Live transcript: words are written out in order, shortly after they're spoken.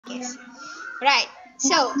guess. Right.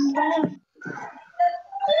 So you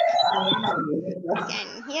can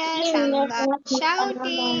hear somebody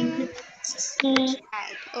shouting.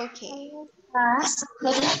 Right. Okay.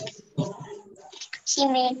 She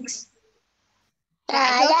makes.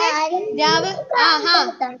 Right.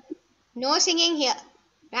 Okay. No singing here.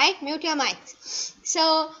 Right? Mute your mics. So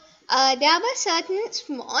there were certain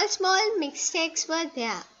small mistakes were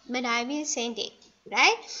there, but I will send it.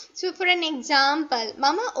 Right? So for an example,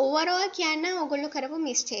 Mama overall kyanna ogollo karapu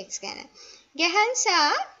mistakes gana. Gehansa,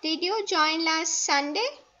 did you join last Sunday?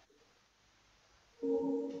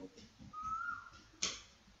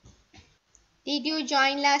 Did you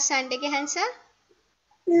join last Sunday, Gehansa?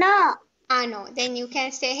 No. No. Then you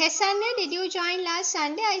can say, Hesanya, did you join last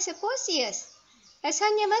Sunday? I suppose yes.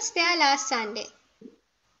 Hesanya was there last Sunday.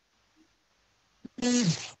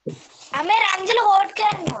 Ame Ranjala vote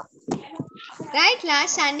karna. Right?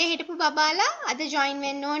 Last Sunday hitapu babala ada join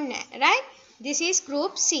when on, right? This is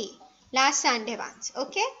group C. Last Sunday ones.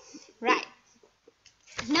 Okay? Right.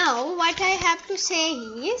 Now what I have to say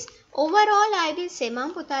is overall I will say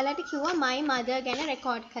මම පුතාලාට කිව්වා my mother ගැන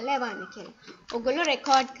record කරලා එවන්න කියලා. ඔයගොල්ලෝ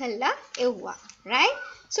record කරලා එව්වා. Right?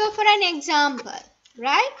 So for an example,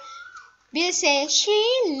 right? We'll say she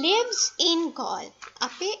lives in Gaul.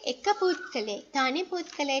 අපේ එක පුත්කලේ තනි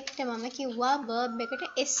පුත්කලේට මම කිව්වා verb එකට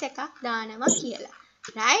s එකක් දානවා කියලා.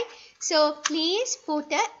 Right? So please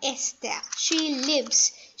put a s there. She lives.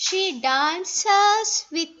 She dances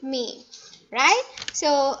with me. Right? So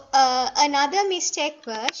another mistake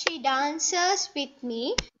was she dances with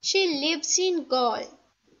me. She lives in Gaul.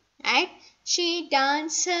 Right? She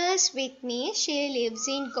dances with me. She lives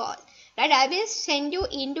in Gaul. Right? I will send you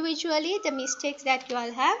individually the mistakes that you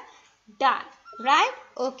all have done. Right?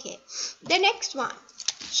 Okay. The next one.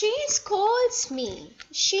 She scolds me.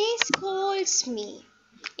 She scolds me.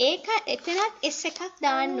 එතනත් s එකක්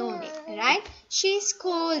දාන්න ඕනේ. Right? She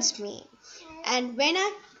scolds me. And when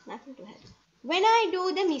I do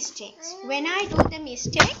the mistakes,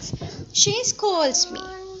 she scolds me.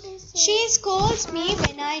 She scolds me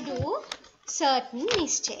when I do certain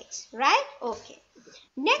mistakes. Right? Okay.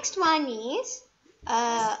 Next one is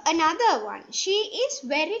another one. She is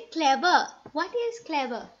very clever. What is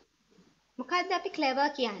clever? මොකක්ද අපි clever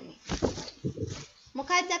කියන්නේ?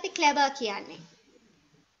 මොකක්ද අපි clever කියන්නේ?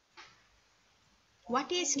 What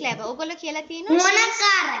is clever? ඔයගොල්ලෝ කියලා තියෙනවා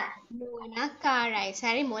නුවණක්කාරයි.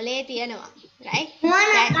 Sorry මොලේ තියෙනවා. Right?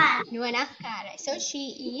 නුවණක්කාරයි. So she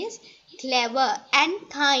is clever and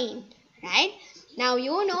kind. Right? Now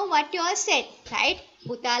you know what you all said. Right?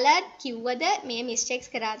 පුතාලා කිව්වද මේ mistakes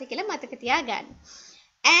කරාද කියලා මතක තියාගන්න.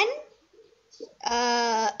 And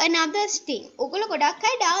another thing. ඔයගොල්ලෝ ගොඩක්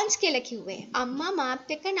අය dance කියලා කිව්වේ. අම්මා මාත්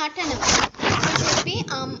එක්ක නටනවා. So should be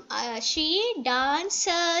she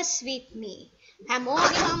dances with me.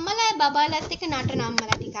 හැමෝගෙම අම්මලා බබාලත් එක්ක නටන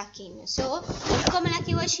අම්මලා ටිකක් ඉන්නවා. So ඔක්කොමලා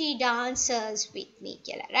කිව්වා she dances with me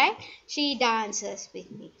කියලා. Right? She dances with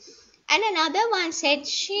me. And another one said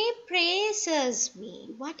she praises me.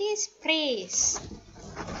 What is praise?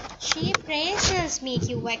 She praises me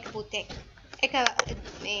කිව්වා එක පුතෙක්. එක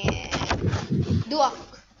දුවක්.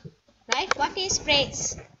 Right? What is praise?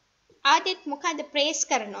 ආදිත් මොකද්ද praise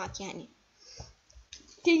කරනවා කියන්නේ?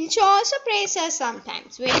 Teacher also praises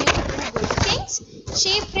sometimes. When you do good things,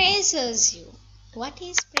 she praises you. What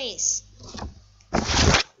is praise?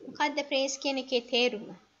 මොකද්ද praise කියන එකේ තේරුම?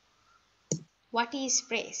 What is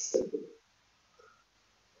praise?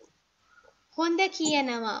 හොඳ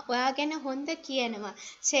කියනවා. ඔයාගෙන හොඳ කියනවා.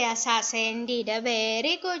 Say Sasen did a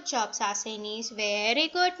very good job. Sasen is very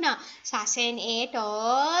good now. Sasen ate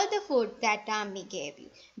all the food that Ammi gave you.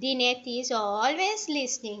 Dinet is always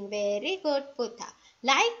listening. Very good Putta.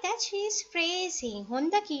 Like that she is praising.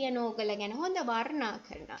 හොඳ කියන ඕගොල්ලෝ ගැන හොඳ වර්ණනා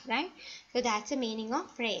කරනවා. Right? So that's the meaning of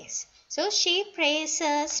praise. So she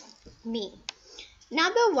praises me.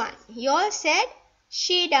 Number one. You all said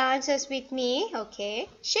she dances with me. Okay.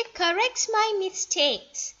 She corrects my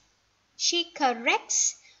mistakes. She corrects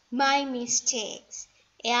my mistakes.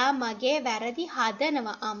 එයා මගේ වැරදි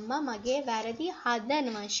හදනවා. අම්මා මගේ වැරදි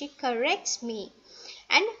හදනවා. She corrects me.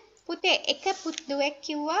 And පුතේ එක පුදුවෙක්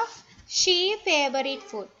කිව්වා she favorite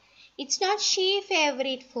food. It's not she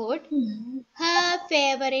favorite food. Her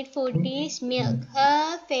favorite food is milk.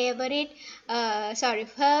 Her favorite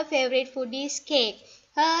food is cake.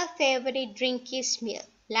 Her favorite drink is milk.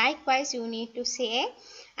 Likewise, you need to say,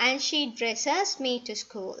 and she dresses me to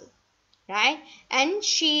school. Right? And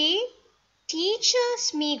she teaches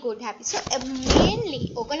me good habits. So, mainly,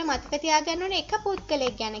 ඔයගොල්ලෝ මතක තියාගන්න ඕනේ එක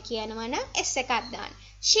පුද්ගලයෙක් ගැන කියනවා නම් s එකක් දාන්න.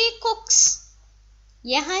 She cooks.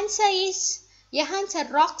 Yahansa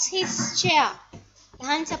rocks his chair.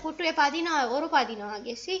 Hansa puttuwe padinawa oru padinawa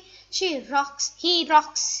wage. See, he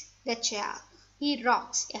rocks the chair. He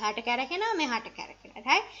rocks. Ehata karakena mehata karakena,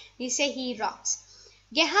 right? We say he rocks.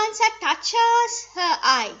 Gehansa touches her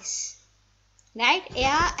eyes. Right?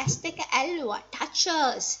 එයා ඇස් දෙක ඇල්ලුවා.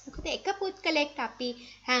 Touches. මොකද එක පුද්ගලෙක්ට අපි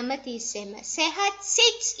හැමතිස්සෙම Sehat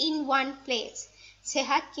sits in one place.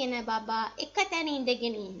 Sehat කියන බබා එක තැන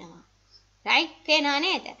ඉඳගෙන ඉන්නවා. Right? පේනවා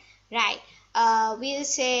නේද? Right. We'll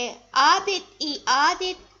say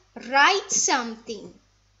Adit write something.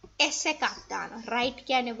 S එකක් දානවා. Write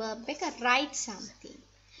කියන verb එක write something.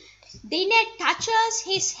 Dinet touches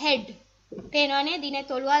his head. පේනවා නේද? දිනෙත්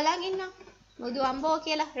ඔළුව අල්ලගෙන ඉන්නවා. මුදු අම්බෝ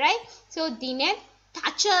කියලා, right? So Dinet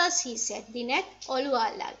touches his head. Dinet ඔළුව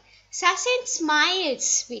අල්ලගෙන. Sasin smiles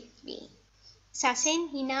with me. Sasin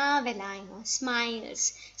hina වෙලා ඉන්නවා. Smiles.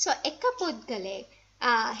 So එක පුද්ගලෙක්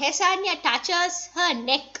Hesania touches her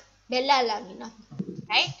neck. බෙල්ල අල්ලගෙන ඉන්නවා.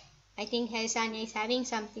 Right? I think Hesania is having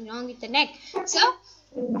something wrong with the neck. So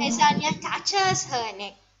Hesania touches her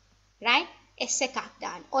neck. Right? S එකක්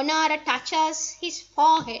දාන්න. Onara touches his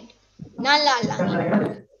forehead. නල්ල අල්ලගෙන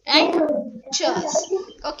ඉන්නවා. Right? Touches.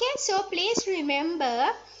 Okay, so please remember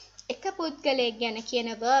එක පුද්ගලයෙක් ගැන කියන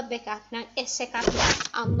verb එකක් නම් S එකක් දාන්න.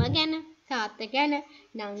 අම්මා ගැන, තාත්තා ගැන,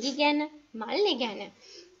 නංගි ගැන, මල්ලි ගැන.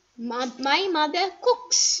 My mother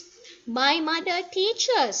cooks. My mother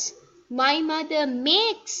teaches. My mother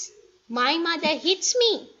makes. My mother hits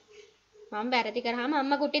me. මම වැරදි කරාම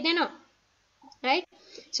අම්මා කුටි දෙනවා. Right?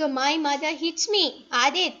 So my mother hits me.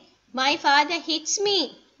 Adit, my father hits me.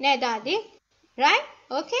 නේද Adit? Right?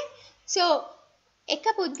 Okay? So එක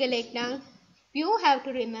පුද්ගලෙක් නම් you have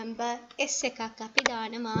to remember S එකක් අපි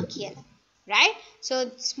දානවා කියලා. Right? So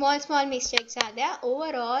small mistakes are there.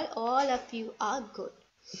 Overall, all of you are good.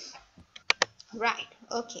 Right.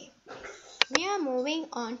 Okay. We are moving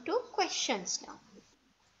on to questions now.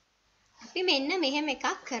 අපි මෙන්න මෙහෙම එකක්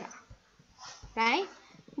කරා. Right?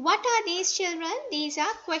 What are these children? These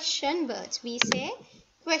are question words. We say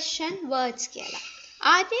question words කියලා.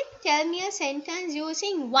 Adit, tell me a sentence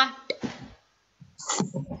using what?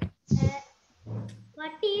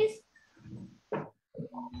 What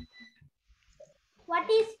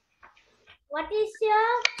is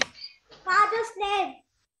your father's name?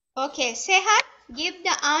 Okay, Sehat, give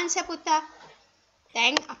the answer පුතා.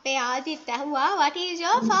 දැන් අපේ ආදිත් ඇහුවා what is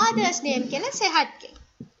your father's name කියලා සෙහත්ගෙන්.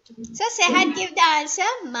 So Sehat give the answer.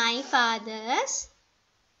 My father's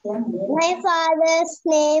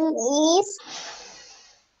name is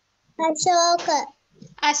Ashoka.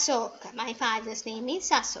 Asoka. My father's name is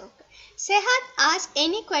Asoka. Sehat, ask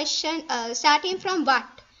any question starting from what?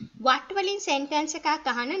 What වලින් sentence එකක්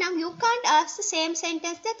අහන්න. Now you can't ask the same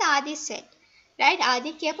sentence that Adit said. Right?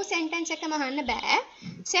 Adit කියපු sentence එකම අහන්න බෑ.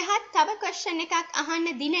 Sehat තව question එකක් අහන්න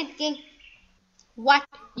දිනෙත්ගෙන්. What?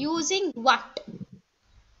 Using what?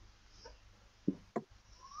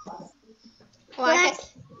 What's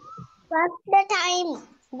the time?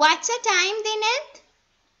 What's the time, Dinet?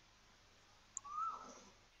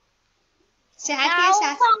 Sehat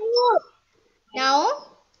yes. Now?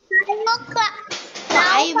 5 o'clock.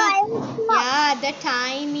 Yeah, the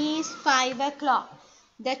time is 5 o'clock.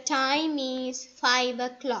 The time is 5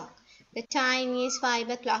 o'clock. The time is 5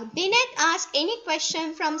 o'clock. Dinet, ask any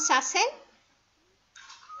question from Sasen.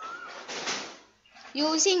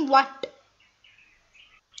 Using what?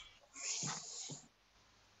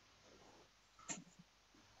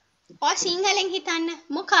 Or සිංහලෙන් හිතන්න.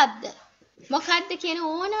 මොකක්ද? මොකක්ද කියන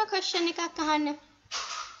ඕනම question එකක් අහන්න.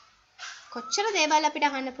 කොච්චර දේවල් අපිට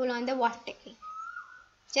අහන්න පුළුවන්ද what එකේ?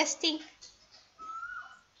 Just think.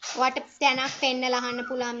 ඔයාට තැනක් පෙන්නලා අහන්න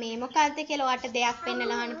පුළුවන් මේ මොකක්ද කියලා. ඔයාට දෙයක්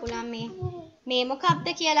පෙන්නලා අහන්න පුළුවන් මේ මොකක්ද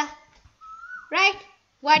කියලා. Right?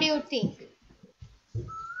 What do you think?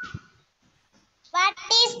 What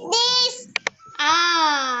is this?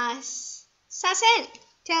 Sasen,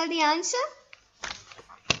 tell the answer.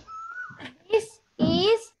 This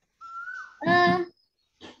is a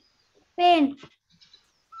pen.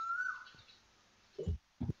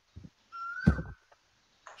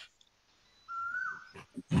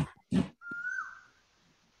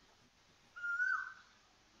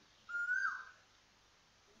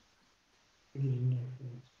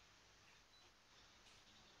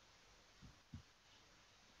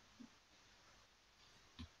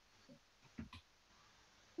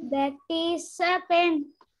 That is a pen.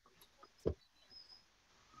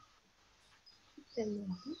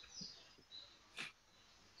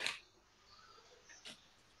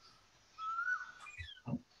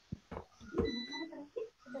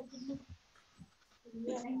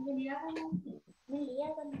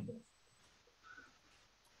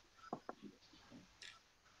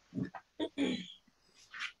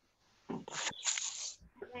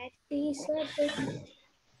 is a pen.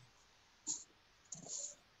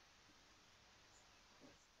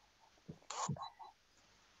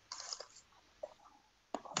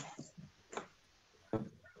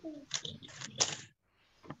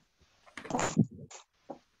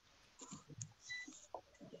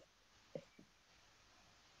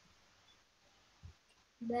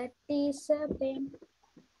 That is a pen.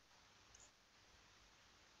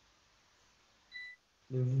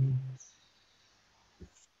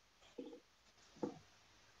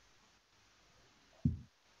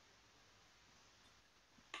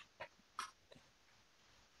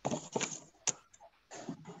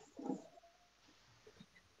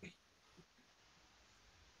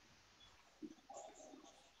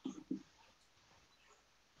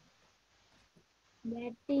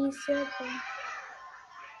 That is a pen.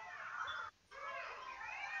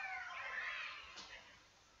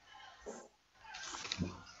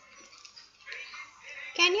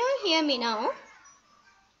 Can you all hear me now?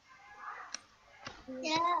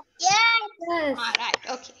 Yeah. Yes. All right.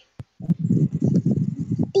 Okay.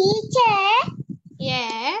 Teacher,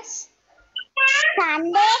 Yes.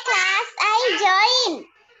 Sunday class I join.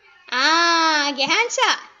 Gehansa.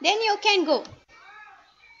 Then you can go.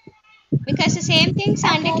 Because the same thing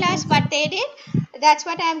Sunday class what they did, that's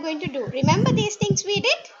what I am going to do. Remember these things we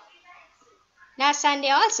did last Sunday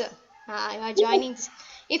also. You are joining.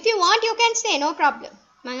 If you want, you can stay. No problem.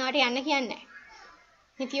 If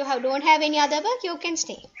you don't have any other work, you can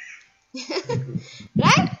stay.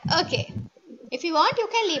 Right? Okay. If you want, you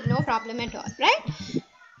can leave. No problem at all. Right?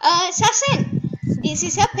 Sasan, this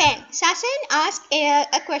is a pen. Sasan, ask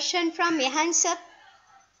a question from Yehan sir.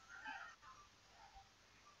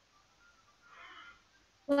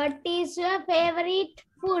 What is your favorite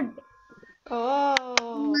food?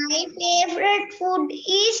 Oh. My favorite food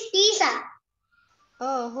is pizza.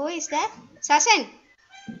 Oh, who is that? Sasan.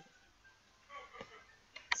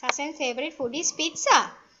 Sasan's favorite food is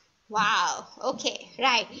pizza. Wow. Okay.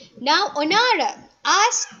 Right. Now, Onara,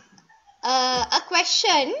 ask a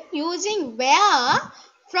question using where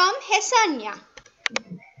from Hesanya.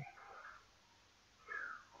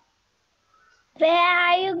 Where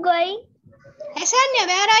are you going? Hesanya,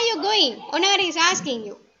 where are you going? Onara is asking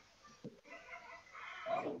you.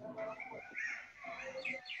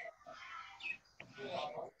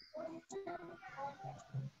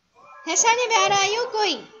 Hesanya, where are you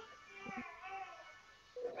going?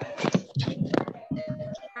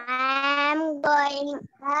 I am going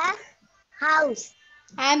a house.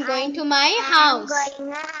 I am going to my house. I am going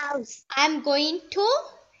a house. I am going to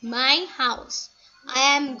my house.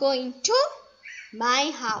 I am going to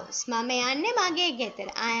my house. Mama yanne mage ගෙදර.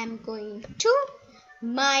 I am going to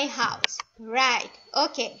my house. Right.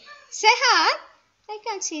 Okay. Sehat. I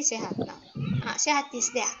can see Sehat now. Sehat is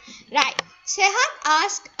there. Right. Sehat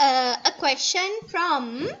asked a question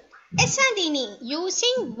from Esandini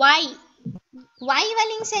using why. Why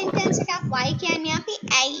වලින් sentence එකක් why කියන්නේ අපි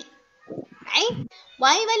ඇයි. Right?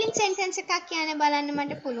 Why වලින් sentence එකක් කියන්න බලන්න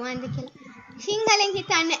මට පුළුවන්ද කියලා. සිංහලෙන්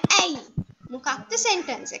හිතන්න ඇයි. මොකක්ද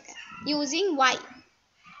sentence එක? Using why.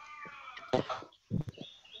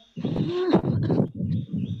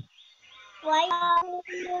 Why are you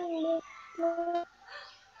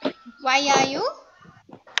Why are you?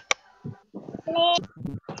 late?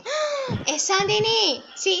 Esandini,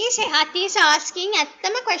 see, Sehat is asking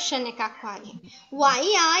ඇත්තම question එකක් වගේ. Why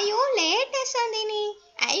are you late, Esandini?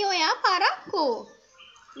 ඇයි ඔයා පරක්කු?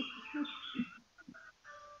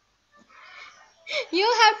 You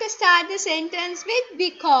have to start the sentence with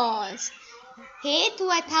because.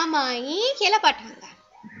 හේතුව තමයි කියලා පටන් ගන්න.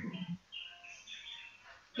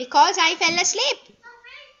 Because I fell asleep.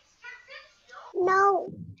 No.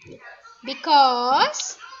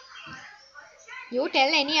 Because you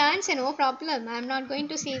tell any answer, no problem. I'm not going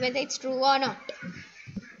to see whether it's true or not.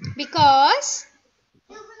 Because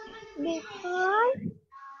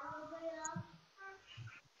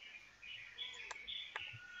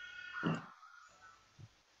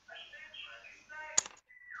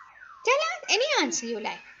tell any answer you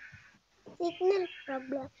like. Signal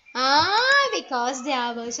problem. Because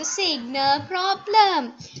there was a signal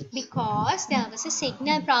problem. Because there was a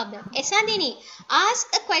signal problem. Esandini, ask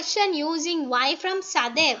a question using why from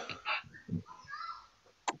Sadev.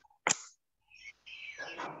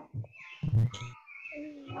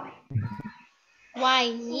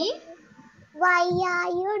 Why? Why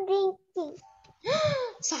are you drinking?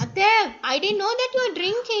 Sadev, I didn't know that you are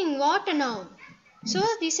drinking water now. So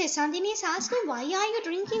this is Sandini is asking, why are you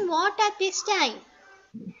drinking water at this time?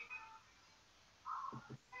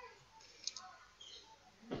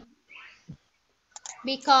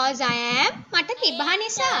 Because I am මට තිබහ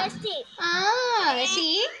නිසා.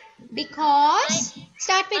 See? Because.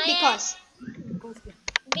 Start with because.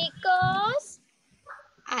 Because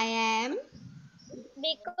I am.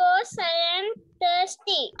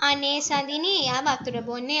 thirsty. අනේ සඳිනී එයා වතුර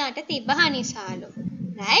බොන්නේ යට තිබ්බහ නිසාලු.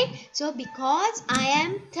 Right? So because I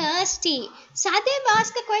am thirsty. Sadev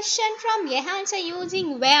ask a question from Yehansa using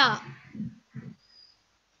where?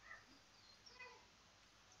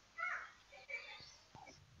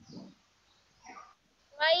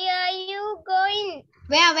 Why are you going?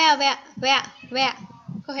 Where?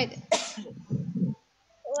 Go ahead.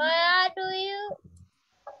 Where do you?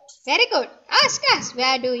 Very good. Ask us.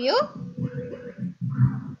 Where do you?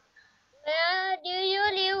 Where do you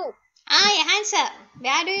live? Yehansa.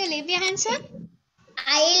 Where do you live, Yehansa?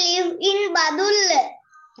 I live in Badulla.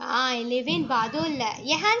 I live in Badulla.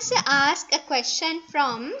 Yehansa ask a question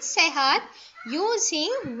from Sehat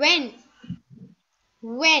using when.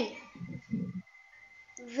 When?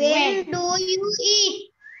 When do you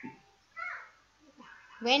eat?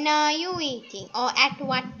 When are you eating? Or at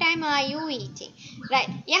what time are you eating? Right.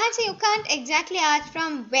 Yehansa, you can't exactly ask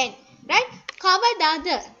from when. Right?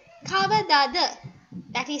 Kavadada. Kavadada.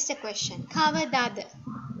 That is the question. Kavadada.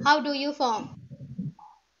 How do you form?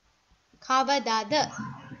 Kavadada.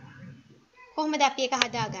 කොහොමද අපි එක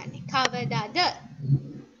හදාගන්නේ? කවදාද?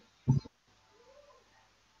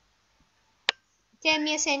 Tell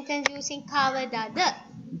me a sentence using කවදාද.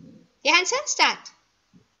 Yehansa, start.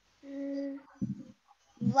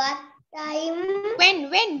 What time? When?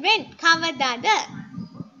 කවදාද?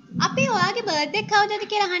 අපි ඔයාගේ birthday කවදාද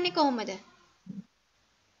කියලා අහන්නේ කොහොමද?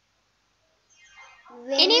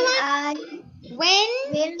 Anyone? When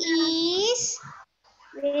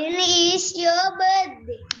is your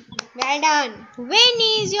birthday? well done. When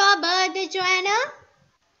is your birthday, Joanna?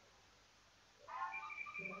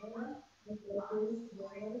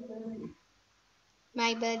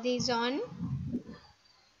 My birthday is on.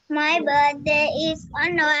 My birthday is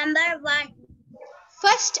on November 1.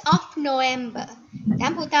 1st of November.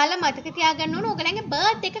 දැන් පුතාලා මතක තියාගන්න ඕන ඔයගලගේ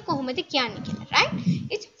birthday එක කොහොමද කියන්නේ කියලා. Right?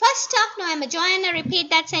 It's 1st of November. Joanna, repeat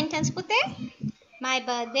that sentence පුතේ. My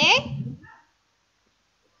birthday.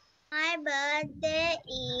 My birthday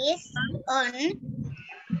is on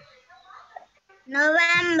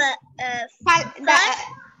November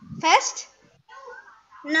 1st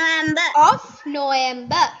November. of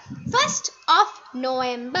November. 1st of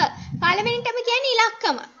November. පළවෙනිට අපි කියන්නේ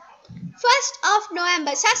ඉලක්කම. 1st of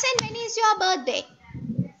November. Sasan, when is your birthday?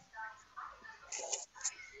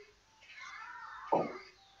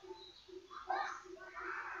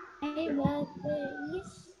 My birthday is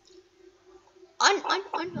On.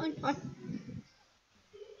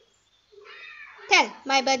 Tell.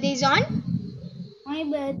 My birthday is on. My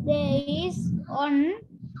birthday is on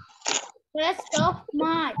 1st of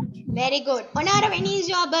March. Very good. Onara, when is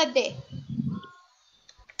your birthday?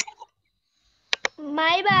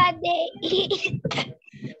 My birthday is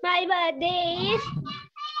My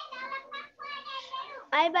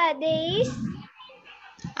birthday is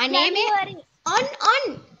January.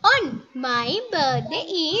 On. My birthday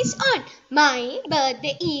is on. My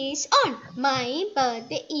birthday is on. My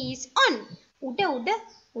birthday is on.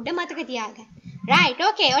 උඩ මතක තියාගන්න. Right.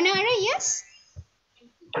 Okay. Onara, yes.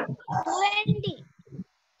 20.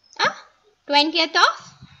 20th of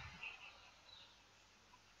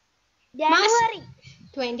January.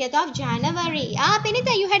 20th of January.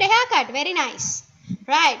 Pinita, you had a haircut. Very nice.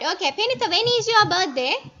 Right. Okay. Pinita, when is your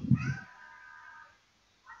birthday?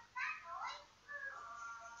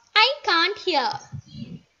 I can't hear.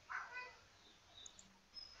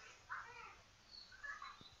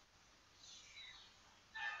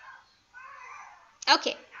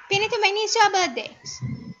 Okay. Pinita, when is your birthday?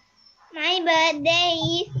 My birthday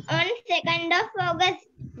is on 2nd of August.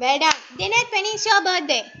 Well done. Dinet, when is your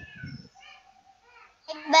birthday?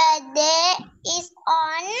 My birthday is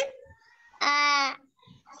on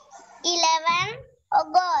 11th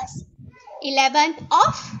August. 11th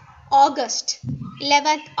of August.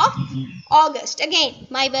 11th of August. Again,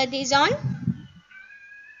 my birthday is on.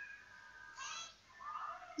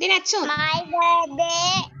 Dinet, soon. My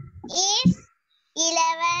birthday is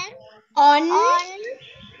 11th On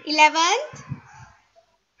 11th.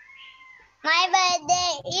 My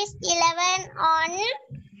birthday is 11 on.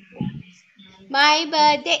 My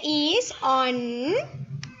birthday is on.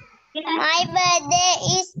 My birthday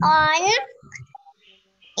is on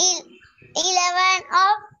 11th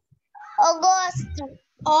of August.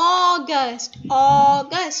 August.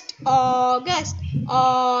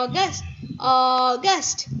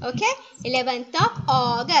 Okay? 11th of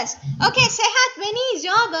August. Okay, Sehat, when is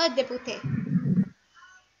your birthday, Pute?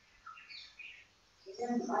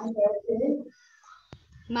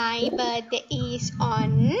 My birthday is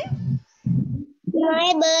on.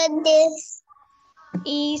 My birthday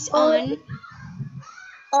Is on.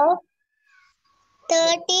 of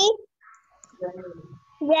 30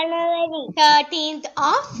 January. 13th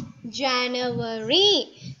of January.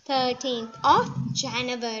 13th of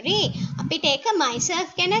January. අපිට ඒක myself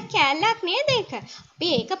ගැන කැලලක් නේද ඒක? අපි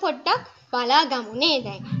ඒක පොඩ්ඩක් බලා ගමු නේද?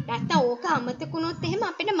 නැත්නම් ඕක අමතක වුණොත් එහෙම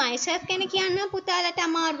අපිට myself ගැන කියන්න පුතාලට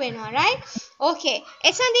අමාරු වෙනවා, right? Okay.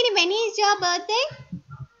 එසන්දිනි, when is your birthday?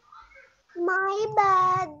 My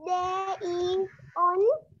birthday is on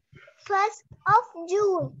 1st of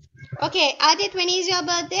June. Okay, Adit, when is your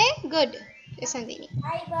birthday? Good. එසන්දිනි.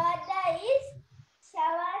 My birthday is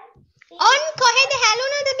 7th. On කොහෙද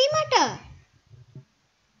හැලුණාද බිමට?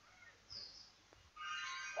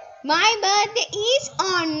 My birthday is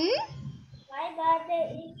on. My birthday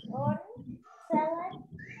is on 7th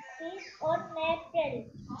on April.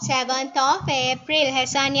 7th of April.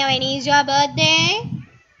 Hasania, when is your birthday?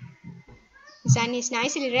 Hasania is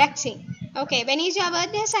nicely relaxing. Okay, when is your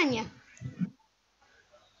birthday, Hasania?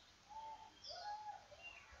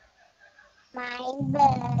 My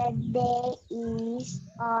birthday is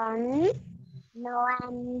on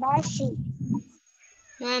November 6th.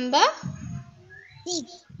 November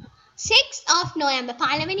 6th. 6th of November.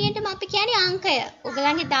 පළවෙනියටම අපි කියන්නේ අංකය.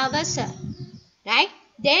 ඔයගලගේ දවස. Right?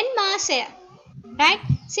 Then මාසය. Right?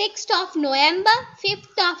 6th of November,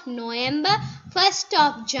 5th of November, 1st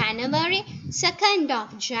of January, 2nd of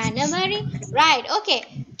January. Right? Okay.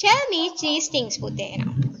 Tell me these things, පුතේ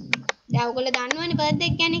now. දැන් ඔයගොල්ලෝ දන්නවනේ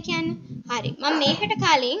birthday ගැන කියන්නේ. හරි. මම මේකට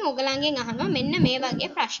කලින් ඔයගලන්ගෙන් අහනවා මෙන්න මේ වගේ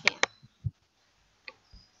ප්‍රශ්නයක්.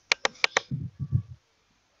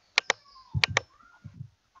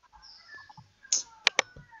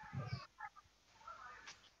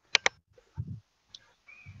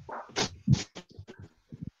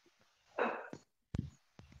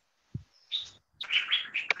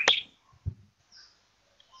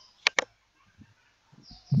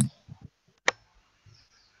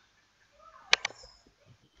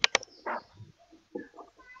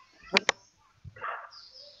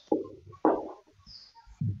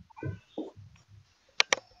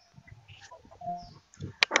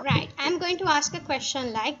 Right, I'm going to ask a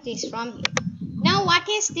question like this from you. Now, what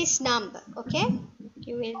is this number? Okay,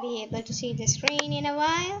 you will be able to see the screen in a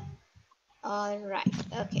while. All right,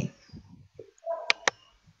 okay.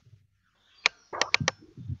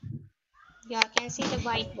 You all can see the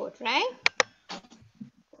whiteboard, right?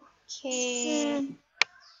 Okay.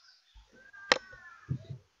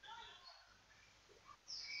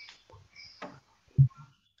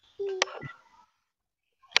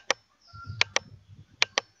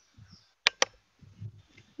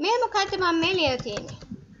 මේ මොකක්ද මම මේ ලියලා තියෙන්නේ?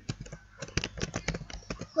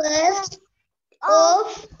 1st of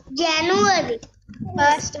January.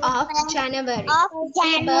 1st of January.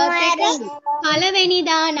 January.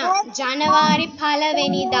 පළවෙනිදා නම් ජනවාරි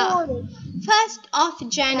පළවෙනිදා. 1st of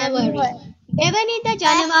January. දෙවනිදා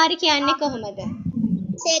ජනවාරි කියන්නේ කොහොමද?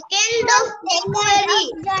 2nd of January.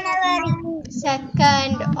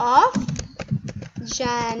 2nd of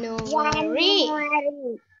January.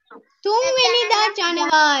 තුන්වෙනිදා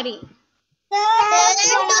ජනවාරි. 3rd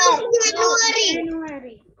of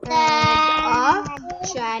January. 3rd of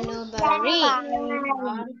January.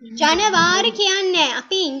 ජනවාරි කියන්නේ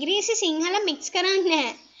අපි ඉංග්‍රීසි සිංහල මික්ස් කරන්නේ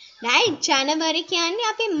නැහැ. right? ජනවාරි කියන්නේ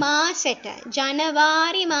අපි මාසෙට.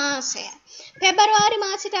 ජනවාරි මාසය. පෙබරවාරි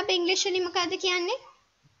මාසෙට අපි ඉංග්‍රීසි වලින් මොකද්ද කියන්නේ?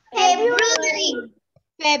 February.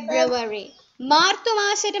 February. මාර්තු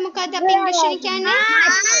මාසෙට මොකද්ද අපි ඉංග්‍රීසි වලින් කියන්නේ?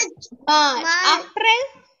 March. April.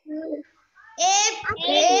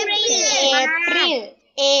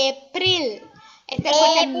 April.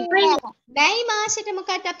 එතකොට May මාසෙට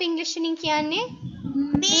මොකක්ද අපි ඉංග්‍රීසි වලින් කියන්නේ?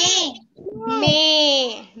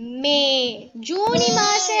 May. ජූනි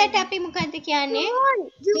මාසයට අපි මොකක්ද කියන්නේ?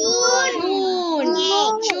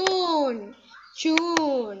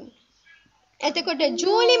 June. එතකොට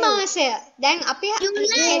ජූලි මාසය. දැන් අපි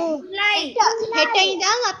හෙට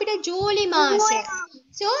ඉඳන් අපිට ජූලි මාසය.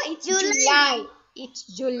 So it's July. It's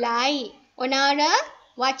July. Onara,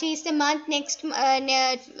 what is the month next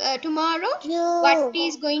tomorrow? What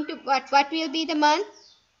is going to what will be the month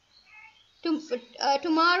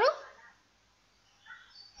tomorrow?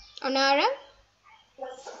 Onara?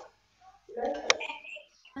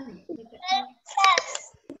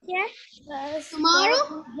 Tomorrow?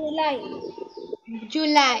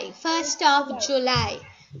 July. 1st of July.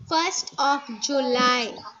 1st of July.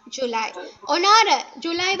 Onara,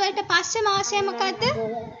 July වලට පස්සේ මාසය මොකද්ද?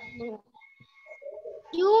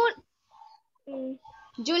 June.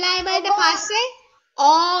 July වලට පස්සේ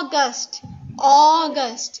August.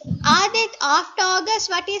 August. Adit, after August,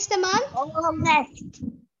 what is the month? August.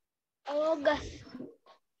 August.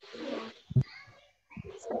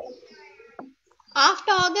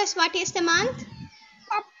 After August, what is the month?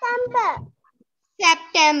 September.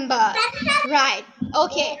 September. Right.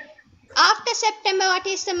 Okay. After September, what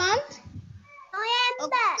is the month?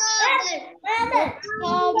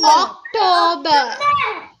 November. October.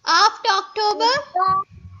 After October?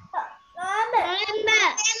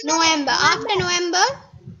 November. After November?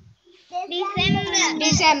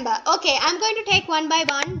 December. Okay, I'm going to take one by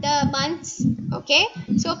one the months. Okay,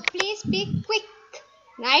 so please be quick.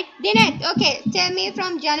 Right? Dinet, okay, tell me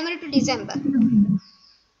from January to December.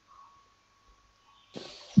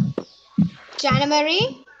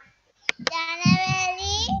 January.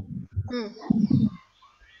 Hmm.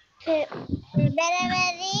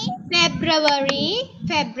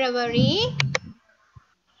 February.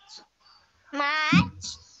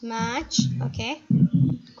 March. Okay.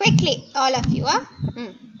 Quickly, all of you.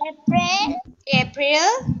 April.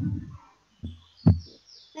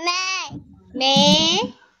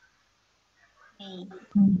 May.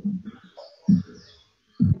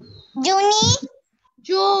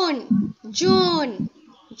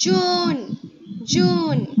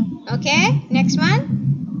 June. Okay. Next one.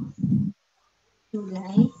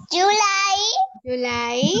 July.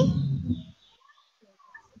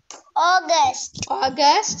 August.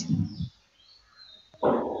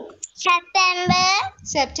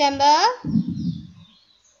 September.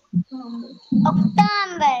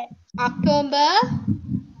 October.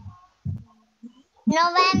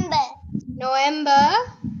 November.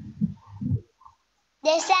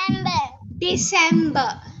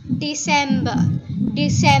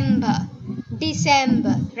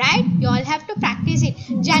 December. Right? You all have to practice it.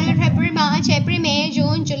 January, February, March, April, May,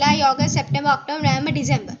 June, July, August, September, October, November,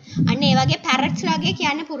 December. And ඒ වගේ parrots වගේ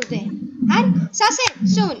කියන්න පුරුදු වෙන්න. හරි? Sasin,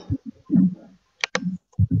 soon.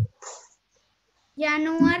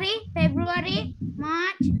 January, February,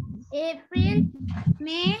 March, April,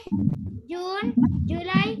 May, June,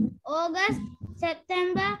 July, August,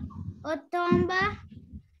 September, October,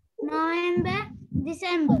 November,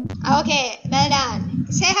 December. Okay, well done.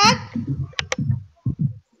 Sehat?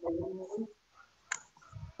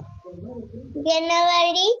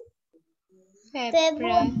 January,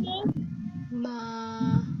 February,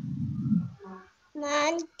 March,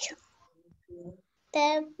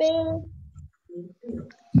 April,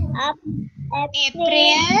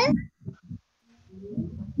 April,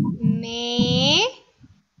 May,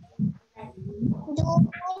 June, July,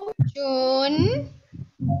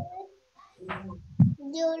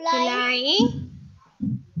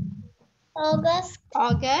 August,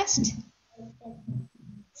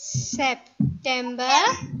 September,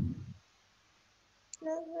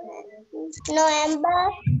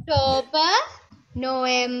 October,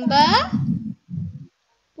 November,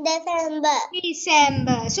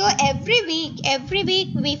 December. So every week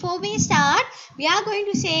before we start, we are going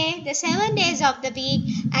to say the 7 days of the week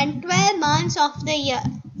and 12 months of the year.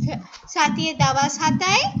 සතිය දවස්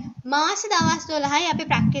 7යි මාස දවස් 12යි අපි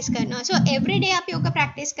practice කරනවා. So every day අපි ඔක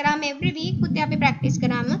practice කරාම every week පුතේ අපි ප්‍රැක්ටිස්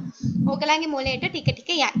කරාම ඕගලන්ගේ මොලේට ටික ටික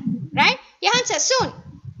යයි. Right? Yahan sir soon.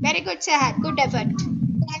 Very good Sahat. Good effort.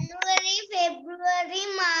 January, February,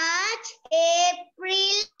 March,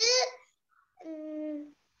 April,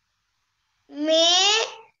 May,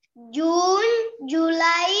 June,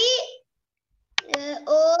 July,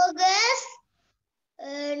 August,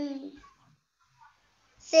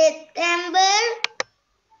 September,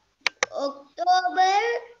 October,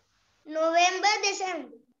 November,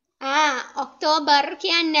 December. October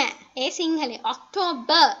කියන්නේ ඒ සිංහලේ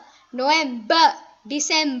October, November,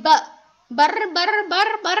 December. Bar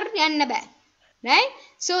යන්න බෑ. Right?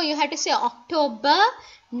 So you have to say October,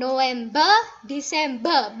 November,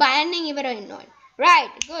 December. බයන්නෙන් ඉවර වෙන්න ඕනේ.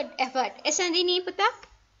 Right. Good effort. එසඳිනී පුතා.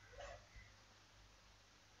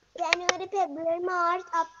 January, February, March,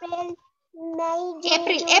 April, May,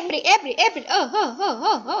 June, April.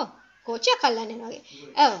 Oh. කොච්චර කල්ලානේ වගේ.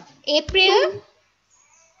 April,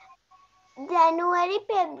 January,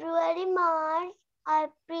 February, March,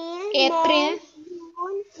 April, May,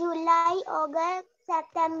 June, July, August,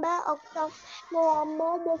 September, October,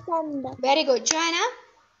 November, December. Very good. Joanna?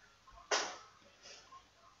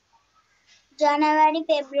 January,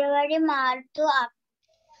 February, March,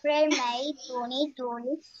 April, May, June,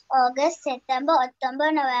 July, August, September, October,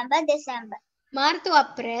 November, December. March to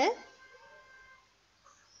April.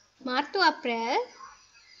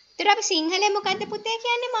 ඒතර අපි සිංහලේ මොකද්ද පුතේ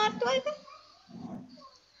කියන්නේ මාර්තු වලට?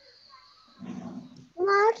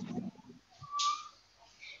 March.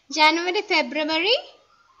 January, February.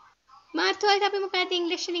 මාර්තු වලට අපි මොකක්ද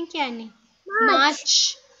ඉංග්‍රීසි වලින් කියන්නේ?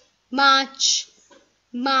 March. March.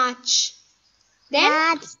 March. Then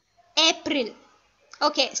March. April.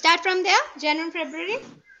 Okay, start from there. January, February.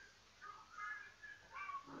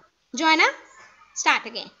 Joanna, start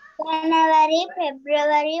again. January,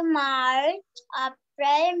 February, March,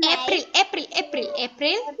 April, May. April.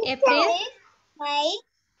 May,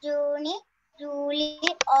 June, July,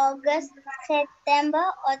 August, September,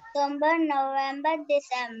 October, November,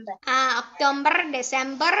 December. October,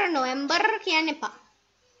 December, November කියන්න එපා.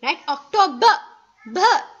 Right? October.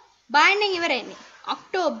 බාන්නේ ඉවරනේ.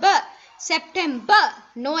 October, September,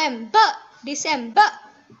 November, December.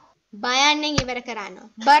 බයන්නේ ඉවර කරන්න.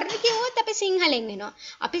 බර් කිව්වොත් අපි සිංහලෙන් වෙනවා.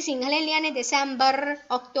 අපි සිංහලෙන් ලියන්නේ දෙසැම්බර්,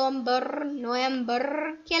 ඔක්තෝබර්, නොවැම්බර්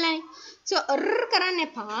කියලානේ. So කරන්න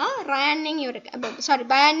එපා. රයන්නෙන් ඉවර sorry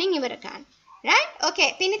බයන්නෙන් ඉවර කරන්න. Right? Okay.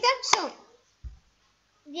 Pinita, so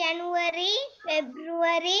January,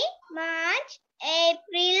 February, March,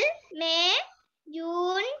 April, May,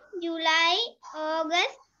 June, July,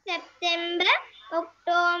 August, September,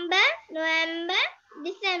 October, November,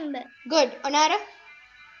 December. Good. Onara?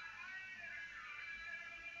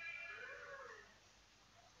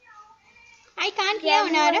 I can't hear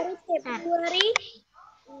Onara. February,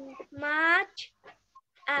 March,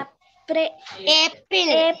 April,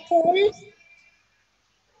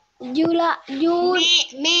 July, June,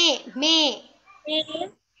 May.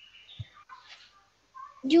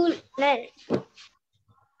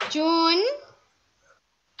 June,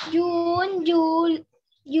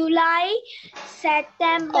 July,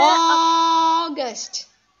 September, August,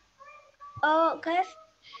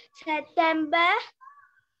 September,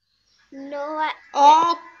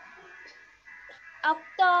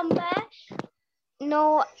 October,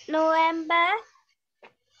 November,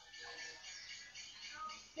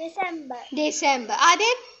 December.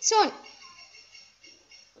 Adit, soon.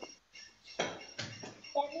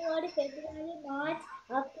 January, February, March,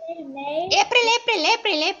 April, May, April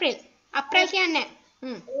කියන්න.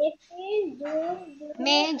 April, June,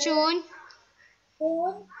 May, June.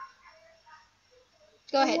 June,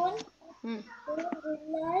 Go ahead.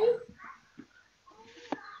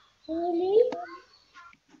 July,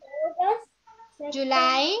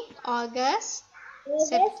 July, August,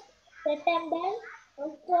 September,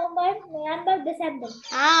 October, November, December.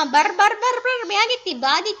 बर මෙයාගේ තිබ්බා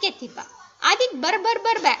ආදිත් තිබ්බා. ආදිත් बर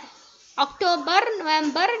බෑ. October,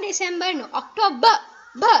 November, December no. October,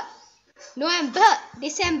 November,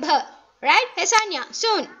 December. Right? Hesanya,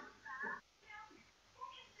 soon.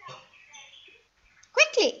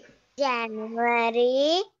 Quickly.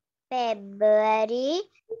 January, February,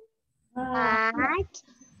 March,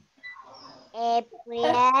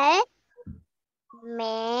 April,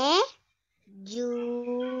 May,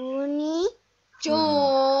 June,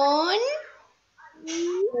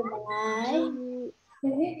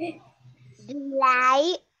 July,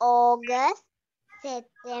 August,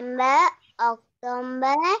 September,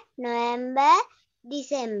 October, November,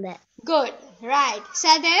 December. Good. Right.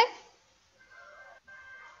 Sadev?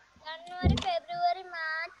 January, February,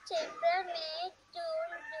 March, April, May,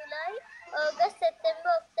 June, July, August,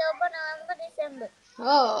 September, October, November, December.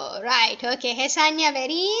 Oh, right. Okay. Hesanya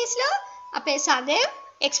very slow. Ape Sadev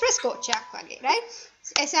express coach wage, right?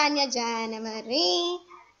 Hesanya January,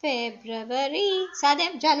 February.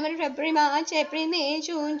 Sadev January, February, March, April, May,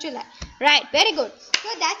 June, July. Right. Very good. So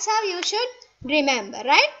that's how you should remember,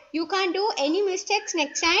 right? You can't do any mistakes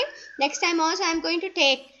next time. Next time also I'm going to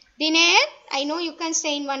take Dinesh, I know you can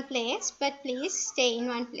stay in one place, but please stay in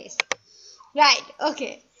one place. Right,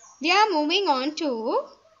 okay. We are moving on to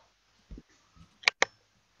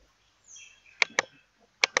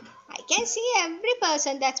I can see every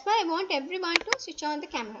person. That's why I want everyone to switch on the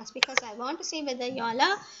cameras because I want to see whether you all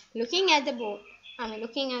are looking at the board. I mean,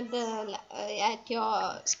 looking at the at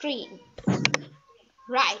your screen.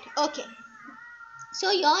 Right, okay.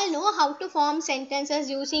 So you all know how to form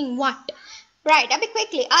sentences using what? Right, a bit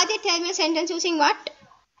quickly. Adit, tell me a sentence using what?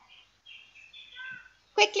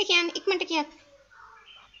 Quickly, Kian. Ikmanta Kian.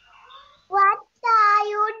 What are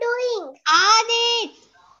you doing? Adit,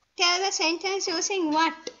 tell the sentence using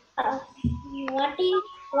what? What?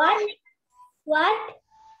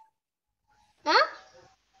 Huh?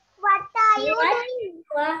 What are you doing?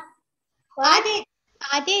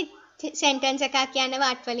 Adit, sentence එකක් කියන්න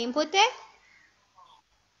what වලින් පුතේ?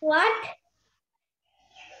 What?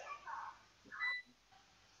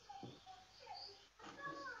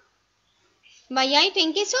 Why are you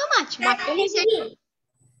thinking so much? What will you say?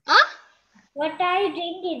 Huh? What are you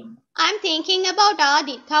drinking? I'm thinking about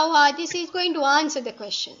Adit. How Adit is going to answer the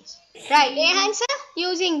questions. Right. Answer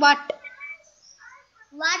using what?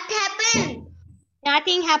 What happened?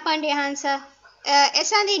 Nothing happened. Answer.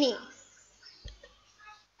 Esandini.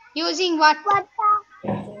 Using what? What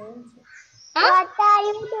Huh? are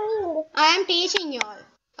you doing? I am teaching you all.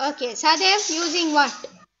 Okay, Sadev, using what?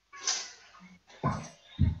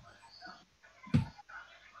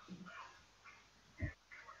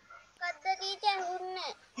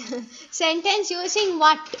 Sentence using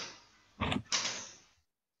what?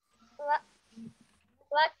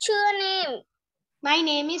 What's your name? My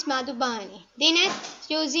name is Madhubani. Dinesh,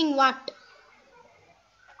 using what?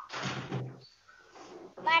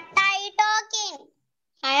 What are you talking?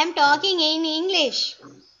 I am talking in English.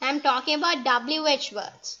 I am talking about WH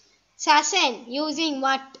words. Sasen, using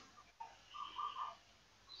what?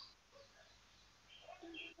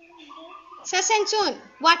 Sasen soon,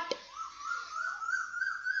 what?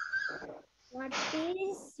 What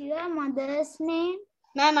is your mother's name?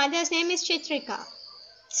 My mother's name is Chitrika.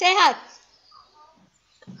 Sehat.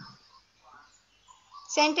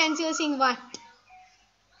 Sentence using what?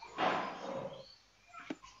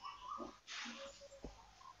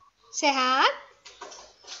 Sehat.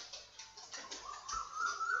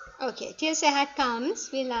 Okay, till Sehat comes,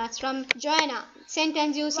 we'll ask from Joanna.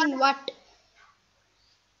 Sentence using what?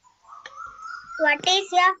 What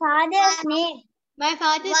is your father's name? My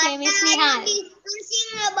father's name is Nihal.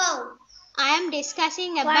 Discussing about? I am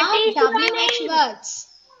discussing What about is your WH name? words.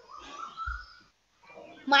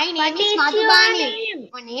 My name What is is Madhubani.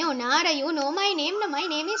 your name? Onara, you know my name. No, my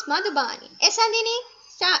name is Madhubani. Esandini,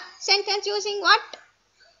 sentence using what?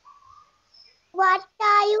 What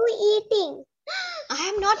are you eating?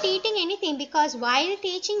 I am not eating anything because while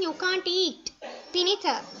teaching you can't eat.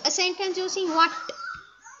 Pinita, a sentence using what?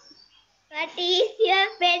 What is your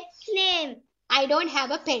pet's name? I don't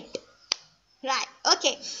have a pet. Right,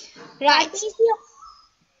 okay. Right. What is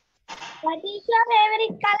your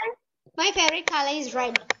favorite color? My favorite color is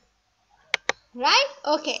red. Right?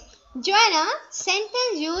 Okay. Joanna,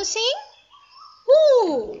 sentence using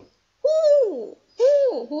who? Who?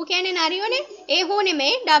 Who? Who can an arione? A who ne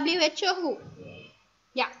me WHO who.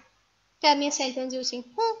 Yeah. Tell me a sentence using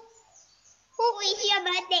who. Who is your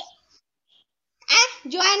birthday?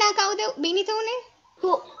 Joanna kaude binita une?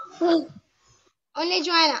 Who? Only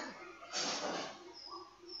Joanna.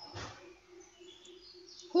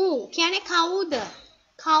 Who? Can a kaude?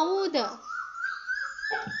 Kaude.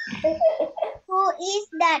 Who is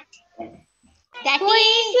that? That Who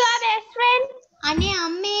is your best friend? Ane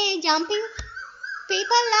amme jumping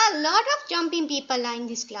people are lot of jumping people are in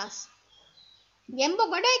this class. Gembo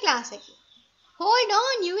godai class එක. Hold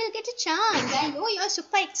on, you will get a chance. I know you are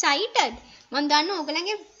super excited. මම දන්නවා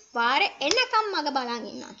ඔයගලගේ වාරේ එන්නකම් මග බලන්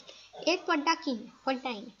ඉන්නවා. ඒත් පොඩ්ඩක් ඉන්න.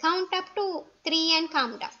 පොඩ්ඩක් ඉන්න. Count up to 3 and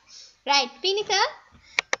count up. Right, Pinita,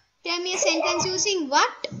 tell me a sentence using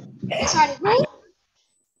what? Sorry, who?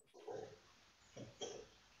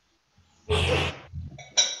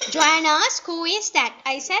 Joanna asked, who is that?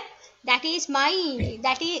 I said, that is my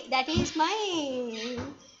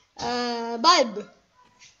bulb.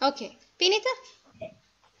 Okay, Pinita?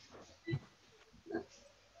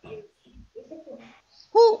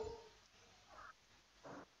 Who?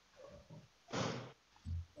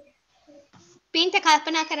 Pinta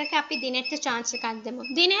kalpana කරක අපි දිනෙට්ට chance එකක් දෙමු.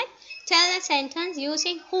 දිනෙට්, tell a sentence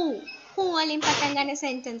using who. Who වලින් පටන් ගන්න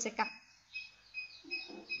sentence එකක්.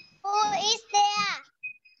 Who is there?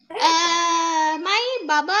 My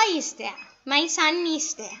baba is there. My son is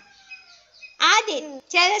there. Adit,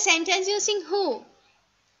 tell a sentence using who.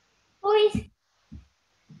 Who is?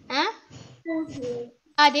 Huh?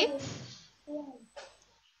 Adit?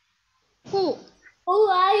 Who? Who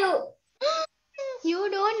are you? You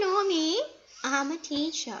don't know me. I'm a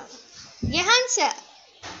teacher. Yehan sir.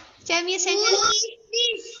 Tell me a sentence. Who is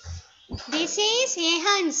this? This is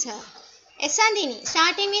Yehan sir. Esandini,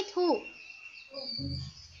 starting with who.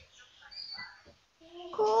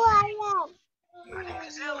 Who are you?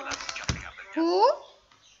 Who?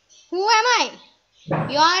 Who am I?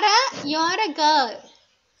 You're a girl.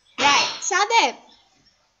 Right. Sadeb.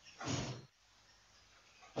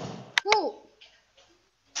 Who?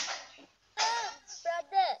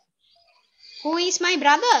 Brother. Who is my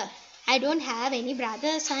brother? I don't have any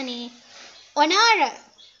brothers, honey. Onara.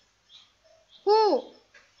 Who?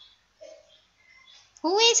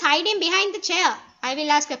 Who is hiding behind the chair? I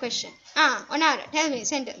will ask a question. Onara, tell me a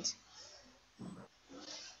sentence.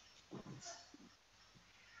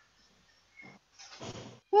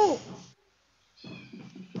 Who?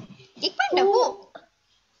 Ikpanda, who?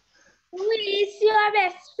 Who is your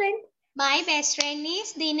best friend? My best friend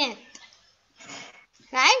is Dinet.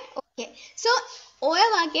 Right? Okay. So, ඔය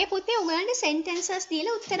වගේ පුතේ ඔයගලන්ට sentences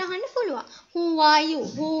දීලා උත්තර අහන්න පුළුවන්. Who are you?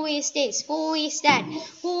 Who is this? Who is that?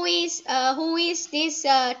 Who is this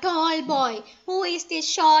tall boy? Who is this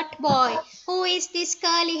short boy? Who is this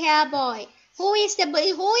curly hair boy? Who is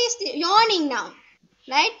yawning now?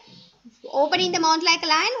 Right? Opening the mouth like a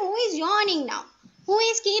lion. Who is yawning now? Who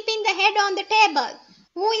is keeping the head on the table?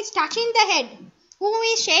 Who is touching the head? Who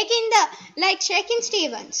is shaking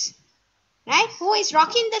Stevens? Right? Who is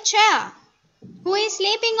rocking the chair? Who is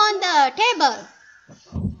sleeping on the table?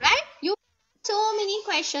 Right? You so many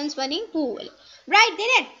questions running pool. Right,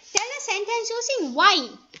 then tell a sentence using why.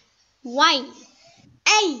 Why?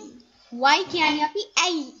 A. Why can you be A?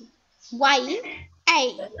 Why? A.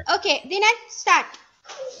 Okay, then start.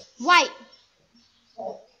 Why?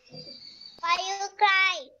 Why you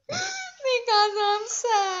cry? Because I'm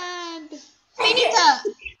sad. Vinegar.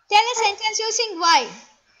 Tell a sentence using why.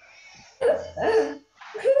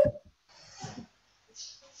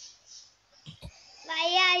 Why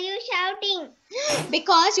are you shouting?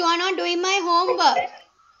 Because you are not doing my homework.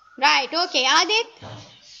 Right, okay. Adit?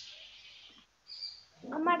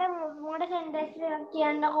 അമ്മയുടെ മോടെ sentence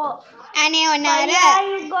ചെയ്യണ്ടോ? Ane Why onara. are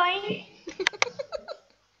you going?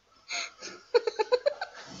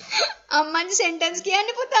 අම්මන්ට sentence කියන්න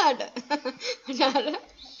පුතාට. onara.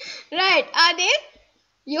 Right, Adit?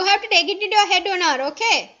 You have to take it into your head, onara,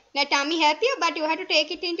 okay? Let Tommy help you, but you have to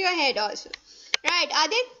take it into your head also. Right,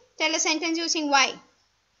 Adit? Tell a sentence using why.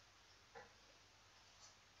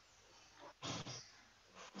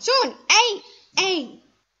 Soon. A. A.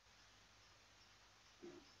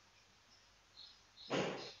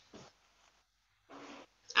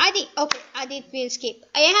 Adit. Okay, Adit will skip.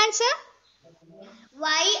 Answer?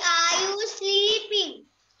 Why are you sleeping?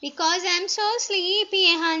 Because I'm so sleepy,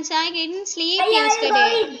 Hansa. I didn't sleep Why are you yesterday.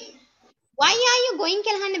 going? Why are you going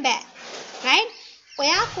කියලා අහන්න බෑ. Right?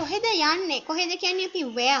 ඔයා කොහෙද යන්නේ? කොහෙද කියන්නේ අපි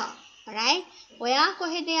where. Right? ඔයා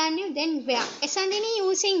කොහෙද යන්නේ? Then where. Esandini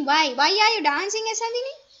using why. Why are you dancing,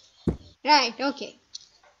 Esandini? Right, okay.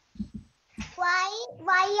 Why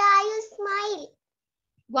are you smiling?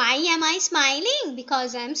 Why am I smiling?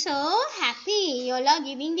 Because I'm so happy. You all are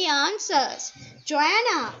giving the answers.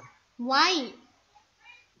 Joanna, why?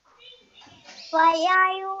 Why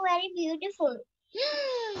are you very beautiful?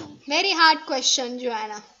 Very hard question,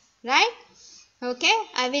 Joanna. Right? Okay,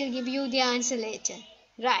 I will give you the answer later.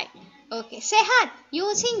 Right. Okay. Sehat,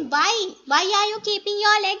 using why. Why are you keeping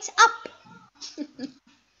your legs up?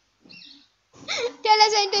 Tell a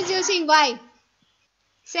sentence using why.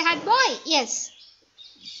 Sehat boy. Yes.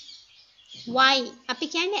 Why? අපි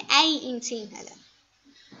කියන්නේ ඇයි in Sinhala.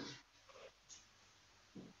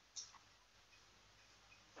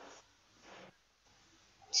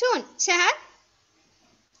 Soon. Sehat.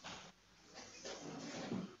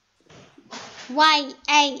 Why?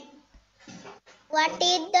 ඇයි? What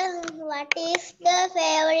is the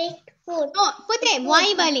favorite food? No, පුතේ why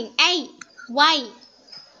වලින් ඇයි? Why?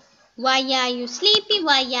 Why are you sleepy?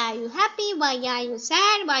 Why are you happy? Why are you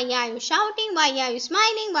sad? Why are you shouting? Why are you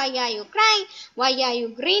smiling? Why are you crying? Why are you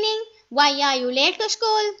grinning? Why are you late to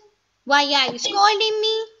school? Why are you scolding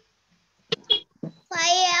me?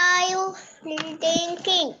 Why are you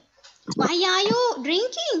drinking? Why are you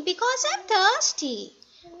drinking? Because I'm thirsty.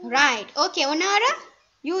 Right. Okay, Onara,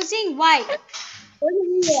 using why.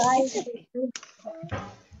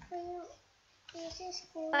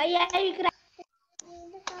 Why are you crying?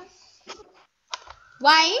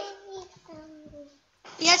 Why?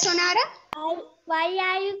 Yes, Onara? Why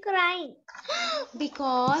are you crying?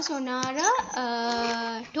 Because Onara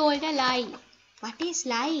told a lie. What is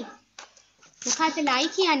lie? මොකද්ද lie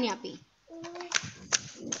කියන්නේ අපි?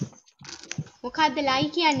 මොකද්ද lie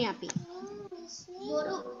කියන්නේ අපි?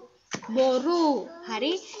 බොරු.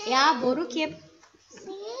 හරි. එයා බොරු කියප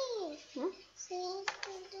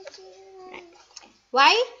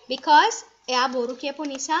Why? Because එයා බොරු කියපු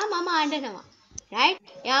නිසා මම අඬනවා. Right?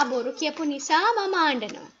 එයා බොරු කියපු නිසා මම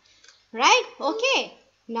අඬනවා. Right? Okay.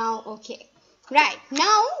 Now, okay. Right.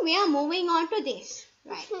 Now we are moving on to this.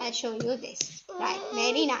 Right. I'll show you this. Right.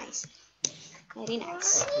 Very nice. Very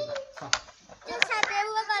nice.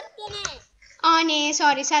 Oh, no.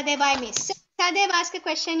 Sorry. Sadeb, I missed. Sadeb, ask a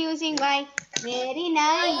question using why. Very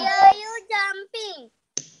nice. Why are you jumping?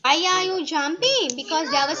 Why are you jumping? Because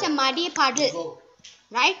there was a muddy puddle.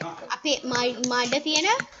 Right? අපේ මඩ තියෙන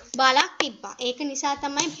බලක් තිබ්බා. ඒක නිසා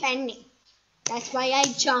තමයි පැන්නේ. That's why I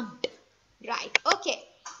jumped. Right. Okay.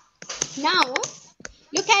 Now,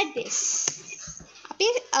 look at this. අපි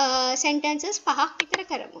sentences පහක් විතර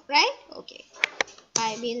කරමු. Right? Okay.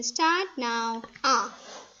 I will start now.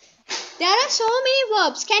 There are so many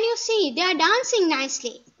verbs. Can you see? They are dancing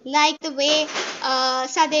nicely. Like the way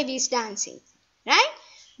Sadev is dancing. Right?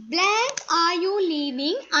 Blank, are you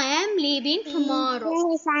leaving? I am leaving tomorrow.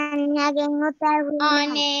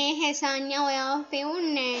 Ane, Hesanya oya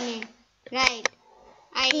peunne. Right.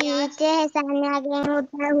 I ask.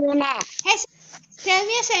 Tell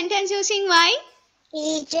me a sentence using why.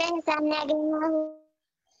 Hesanya,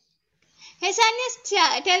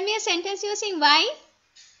 tell me a sentence using why.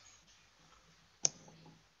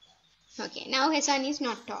 Okay, now Hesan is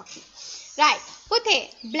not talking. Right. Puthe,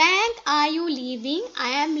 blank, are you leaving? I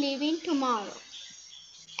am leaving tomorrow.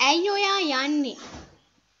 ඇයි ඔයා යන්නේ?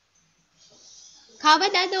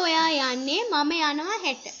 කවදද ඔයා යන්නේ? මම යනවා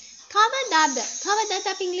හෙට. කවදද? කවදද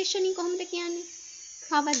අපි ඉංග්‍රීසි වලින් කොහොමද කියන්නේ?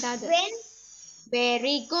 කවදද? When.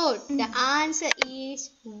 Very good. The answer is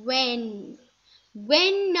when.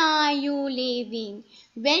 When are you leaving?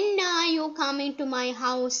 When are you coming to my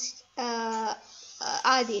house,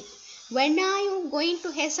 Adit? When are you going to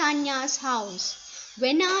Hesanya's house?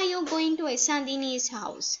 When are you going to Esandini's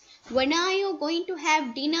house? When are you going to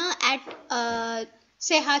have dinner at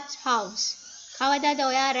Sehat's house? කවදාද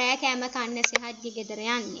ඔයා රෑ කෑම කන්න සෙහත්ගේ ගෙදර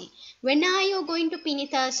යන්නේ? When are you going to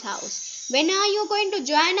Pinita's house? When are you going to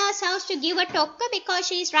Joanna's house to give a tokka because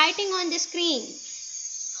she is writing on the screen?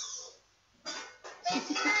 When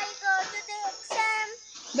I go to the exam.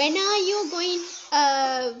 When are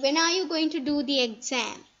you going to do the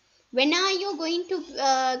exam? When are you going to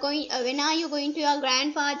your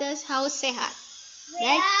grandfather's house, Sehat?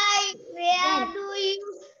 Right? Where do you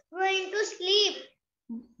going to sleep?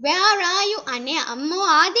 Where are you? Ane ammo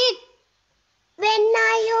Adit. When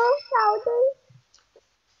are you shouting?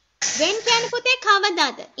 When කියන්නේ පුතේ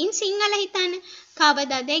කවදාද? in Sinhala හිතන්න.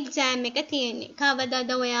 කවදාද exam එක තියෙන්නේ?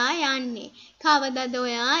 කවදාද ඔයා යන්නේ? කවදාද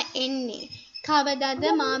ඔයා එන්නේ? කවදාද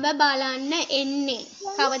මාව බලන්න එන්නේ?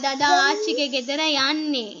 කවදාද ආච්චිගේ ගෙදර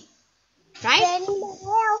යන්නේ? Right?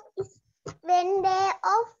 When day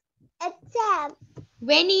of exam.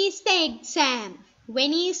 When is the exam?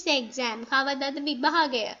 When is the exam? කවදාද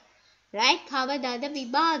විභාගය? Right? කවදාද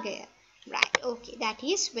විභාගය? Right. Okay, that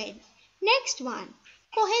is when. Next one.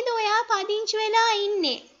 කොහෙද ඔයා පදිංචි වෙලා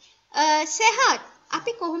ඉන්නේ? සෙහත්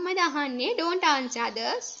අපි කොහොමද අහන්නේ? Don't answer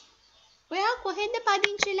others. ඔයා කොහෙද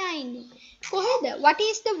පදිංචි වෙලා ඉන්නේ? කොහෙද? What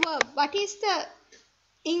is the verb? What is the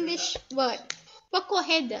English word for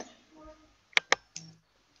කොහෙද?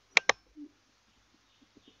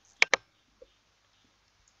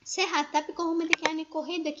 සෙහත් අපි කොහොමද කියන්නේ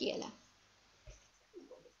කොහෙද කියලා?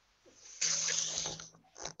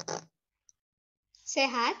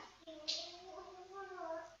 සෙහත්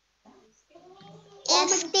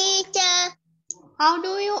Yes, teacher. How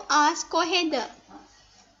do you ask කොහෙද?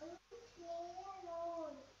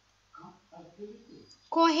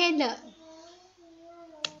 කොහෙද?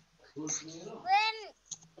 When.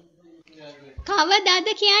 කවදාද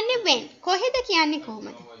කියන්නේ when. කොහෙද කියන්නේ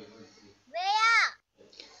කොහොමද? Where.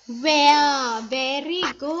 Where? Very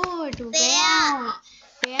good.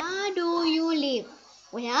 Where do you live?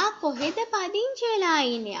 ඔයා කොහෙද පදිංචි වෙලා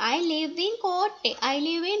ඉන්නේ? I live in Kotte. I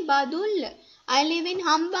live in Badulla. I live in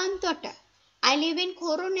Hambantota. I live in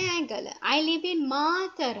Kurunegala. I live in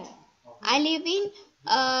Matara. I live in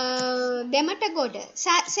Dematagoda.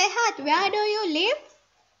 Sehat, where do you live?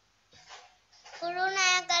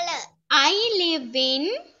 Kurunagala. I live in,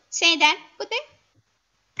 say that, Pute.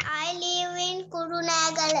 I live in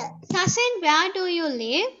Kurunagala. Sasan, where do you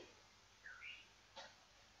live?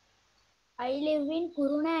 I live in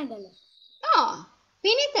Kurunagala. Oh,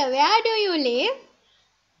 Vinitha, where do you live?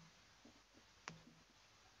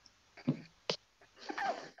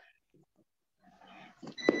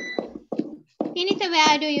 Vinitha,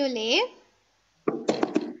 where do you live?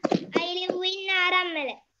 I live in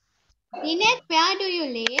Naramala. Nineth, where do you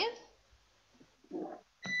live?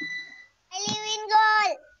 I live in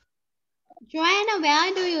Gaul. Joanna, where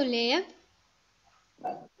do you live?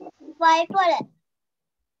 Whitewater.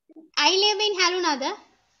 I live in Harunada.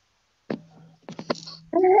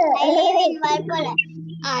 I live in Whitewater.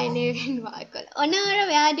 I live in Wakal. Onara,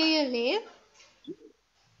 where do you live?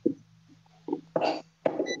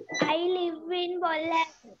 I live in Bolla.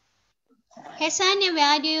 Hesania,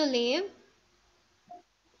 where do you live?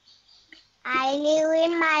 I live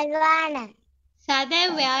in Malvana. Sada,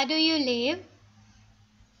 where do you live?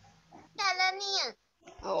 Talaniya.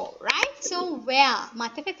 Oh, right. So, where?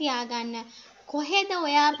 මතක තියාගන්න. කොහෙද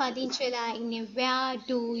ඔයා පදිංචි වෙලා ඉන්නේ? Where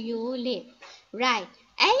do you live? Right.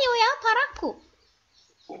 ඇයි ඔයා පරක්කු?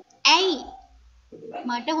 ඇයි?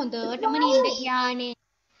 මට හොඳටම නින්ද ගියානේ.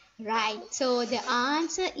 Right. So, the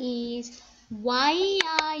answer is why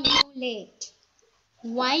are you late?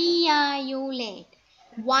 Why are you late?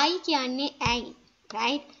 Why කියන්නේ ඇයි?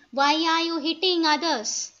 Right? Why are you hitting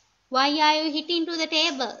others? Why are you hitting to the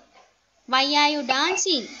table? Why are you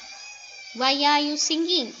dancing? Why are you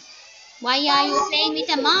singing? Why are you playing with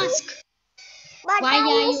a mask? Why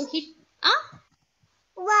are you hit?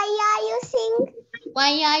 Why are you sing?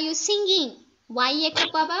 Why are you singing? Why එක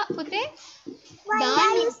පබ පුතේ? Why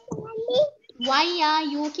are you standing? Why are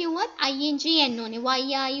you කිව්වොත් ing එන්න ඕනේ. Why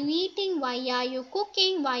are you eating? Why are you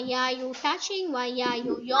cooking? Why are you touching? Why are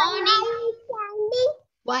you yawning? Why are you standing?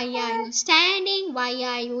 Why are you standing? Why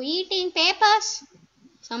are you eating papers?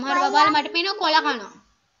 සමහර බබාලා මට පේනවා කොළ කනවා.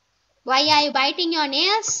 Why are you biting your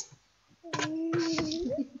nails?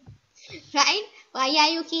 Right? Why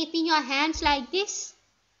are you keeping your hands like this?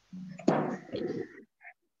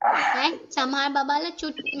 Right? සමහර බබාලා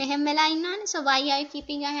චුට් මෙහෙම වෙලා ඉන්නවනේ. So why are you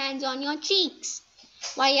keeping your hands on your cheeks?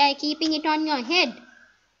 Why are you keeping it on your head?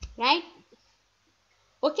 Right?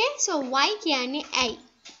 Okay, so why කියන්නේ ඇයි?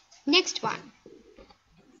 Next one.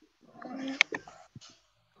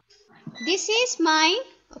 This is my,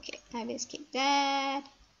 okay, I will skip that.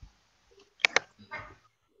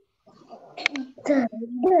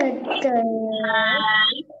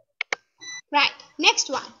 Right, next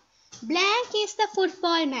one. Blank is the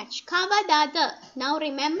football match. කවදාද? Now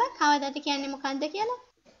remember කවදාද කියන්නේ මොකක්ද කියලා?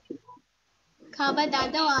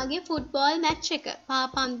 කවදාද වාගේ football match එක.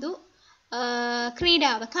 පාපන්දු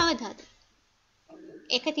ක්‍රීඩාව කවදාද?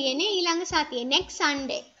 එක තියෙන්නේ ඊළඟ සතියේ next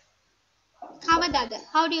Sunday. කවදාද?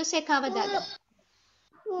 How do you say කවදාද?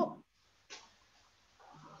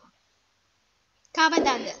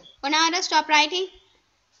 කවදාද? ඔනාර stop writing.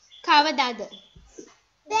 කවදාද?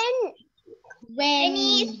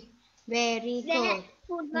 When. Very good.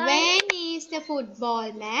 When is the football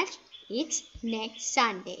match? It's next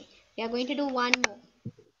Sunday. We are going to do one more.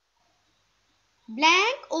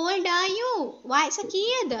 Blank, old are you? Why is a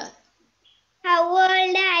kiyada? How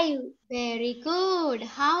old are you? Very good.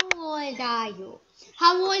 How old are you?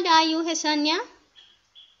 How old are you, Hasanya?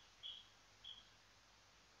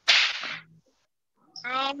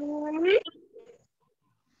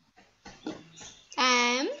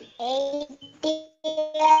 I'm 8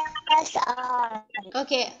 years old.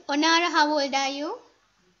 Okay. Onara, how old are you?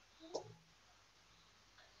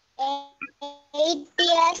 8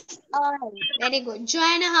 years old. Very good.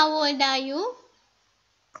 Joanna, how old are you?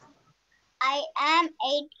 I am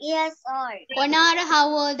 8 years old. Onara, how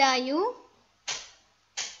old are you?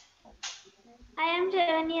 I am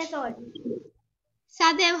 7 years old.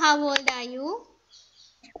 Sadev, how old are you?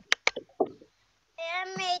 I am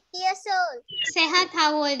 8 years old. Sehat,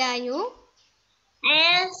 how old are you? I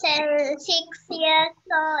am 6 years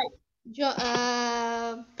old.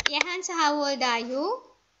 Yehansa, how old are you?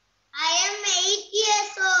 I am 8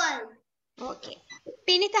 years old. Okay.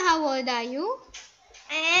 Pinita, how old are you?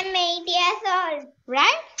 I am 8 years old.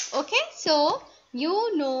 Right? Okay. So, you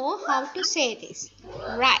know how to say this.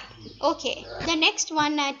 Right. Okay. The next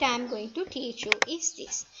one that I am going to teach you is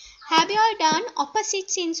this. Have you all done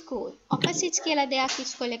opposites in school? Opposites කියලා දෙයක්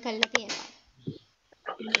ඉස්කෝලේ කරලා තියෙනවා.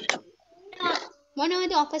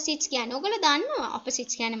 මොනවද opposites කියන්නේ? ඔයගොල්ලෝ දන්නවා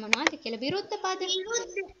opposites කියන්නේ මොනවද කියලා? විරුද්ධ පද.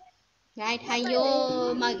 Right. අයියෝ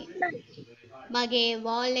මගේ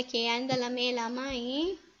wall එකේ ඇඳලා මේ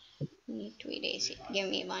ළමයි need to erase it. Give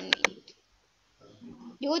me 1 minute.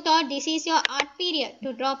 You thought this is your art period to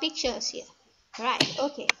draw pictures here. Right.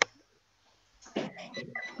 Okay.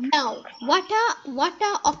 Now, what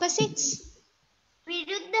are opposites?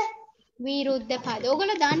 විරුද්ධ පද.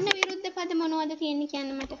 ඔයගොල්ලෝ දන්න විරුද්ධ පද මොනවද තියෙන්නේ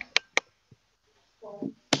කියන්න මට.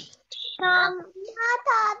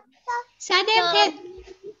 සදේව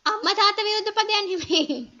අම්මා තාත්තා විරුද්ධ පදයන්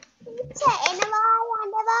නෙමෙයි.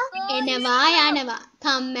 එනවා යනවා.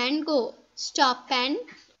 Come and go. Stop and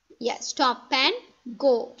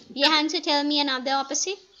go. Yehansa, tell me another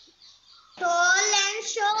opposite. Tall and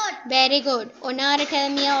short. Very good. Onara, tell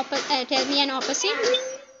me an opposite.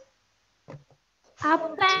 Up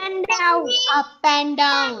and down. Up and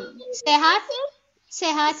down.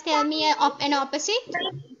 Sehat, tell me an opposite.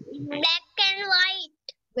 Black and white.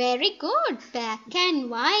 Very good. Black and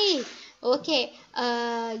white. Okay.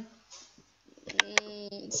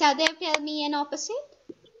 Sadev, tell me an opposite.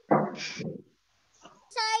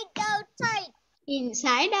 Inside, outside.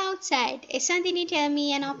 Inside, outside. Esandini, tell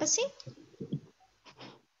me an opposite.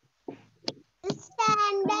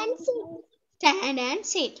 Stand and sit. Stand and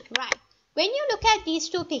sit. Right. When you look at these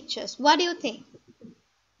two pictures, what do you think?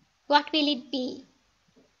 What will it be?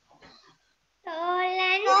 Tall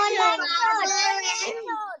and short.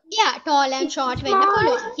 Yeah, tall and short.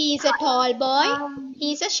 He is a tall boy.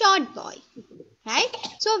 He is a short boy. Right?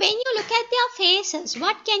 So when you look at their faces,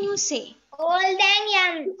 what can you say? Old and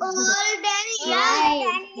young. Old and Right.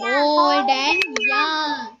 Old and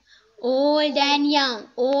young. Old and young.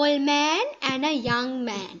 Old man and a young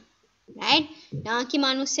man. right? නාකි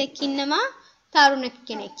මිනිස්සෙක් ඉන්නවා, තරුණ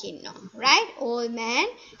කෙනෙක් ඉන්නවා, right? Old man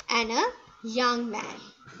and a young man,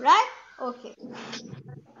 right? Okay.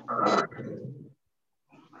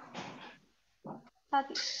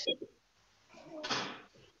 Tati.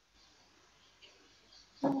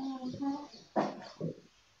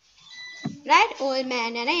 Right? Old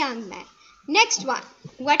man and a young man. Next one.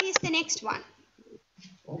 What is the next one?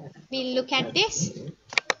 We'll look at this.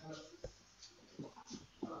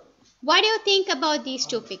 What do you think about these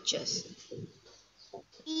two pictures?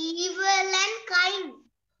 Evil and kind.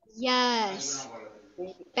 Yes.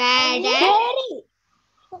 Bad and...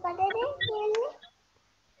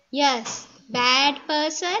 Yes. Bad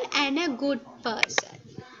person and a good person.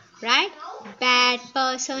 Right? Bad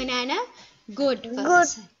person and a good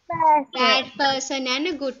person. Bad person and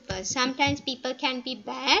a good person. Sometimes people can be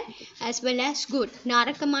bad as well as good.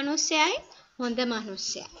 Naraka manusyai, honda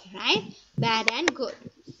manusyai. Right? Bad and good.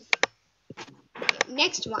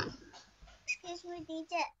 Next one. Excuse me,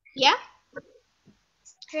 teacher. Yeah?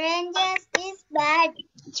 Strangers is bad.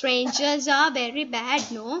 Strangers are very bad,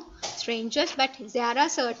 no? Strangers, but there are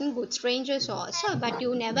certain good strangers also, but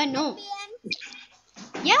you never know.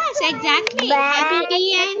 Yes, exactly.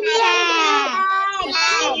 Happy and sad.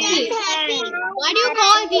 Exactly. What do you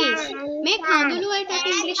call these? මේ කඳුළු වලට අපි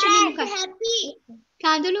ඉංග්‍රීසි වලින් මොකක්ද?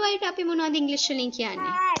 කඳුළු වලට අපි මොනවද ඉංග්‍රීසි වලින්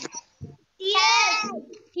කියන්නේ?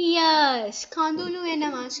 Tears. කඳුළු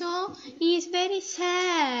එනවා. So he is very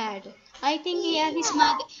sad. I think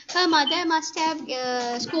her mother must have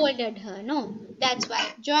scolded her. No, that's why.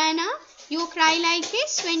 Joanna, you cry like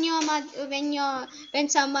this when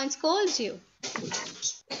someone scolds you.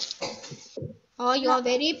 Oh, you are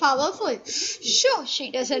very powerful. Sure,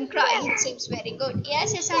 she doesn't cry. It seems very good.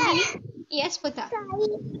 Yes, yes, Andini. Yes, Puta.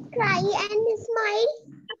 Cry and smile.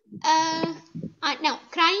 No,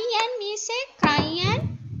 cry and me say cry and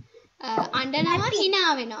අඬනවා hina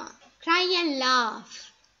වෙනවා. Cry and laugh.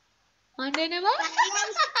 අඬනවා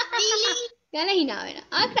ගාලා hina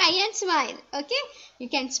වෙනවා. Cry and smile. Okay? You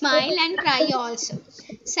can smile and cry also.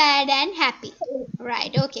 Sad and happy.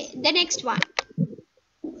 Right, okay. The next one.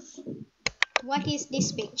 What is this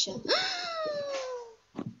picture? Fat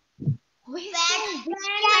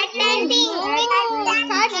man and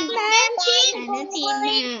a thin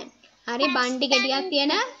man. හරි බණ්ඩි ගෙඩියක්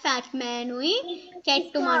තියෙන fat man උයි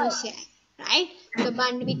කෙට්ටු මිනිසයයි. Right? The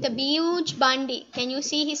bun with a huge bandi. Can you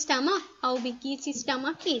see his stomach? How big is his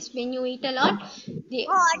stomach is? When you eat a lot, you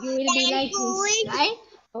will be like this, right?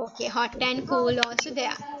 Okay, hot and cool also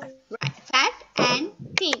there. Right, fat and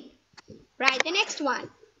thin. Right, the next one.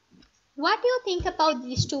 What do you think about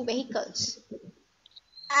these two vehicles?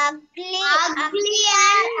 Ugly and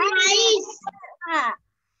nice.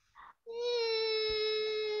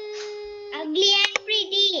 Ugly and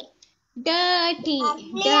pretty. Dirty.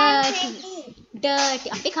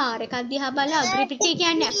 අපි car එකක් දිහා බලලා අග්‍රි ප්‍රිටි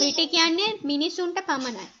කියන්නේ ප්‍රිටි කියන්නේ මිනිසුන්ට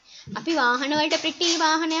පමණයි. අපි වාහන වලට ප්‍රිටි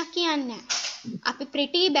වාහනයක් කියන්නේ නැහැ. අපි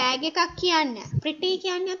ප්‍රිටි බෑග් එකක් කියන්නේ නැහැ. ප්‍රිටි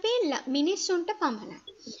කියන්නේ අපි මිනිසුන්ට පමණයි.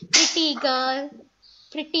 Pretty girl,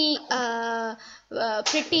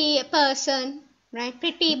 pretty person, right?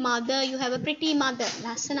 Pretty mother, you have a pretty mother.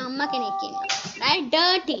 ලස්සන අම්මා කෙනෙක් ඉන්නවා. Right?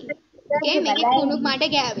 Dirty. Okay, මේකේ කුණු මඩ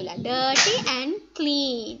ගෑවිලා. Dirty and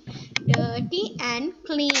clean. Dirty and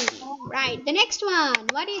clean. Right. The next one.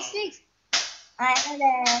 What is this?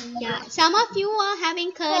 Yeah. Some of you are having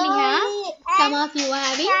curly hair. Some of you are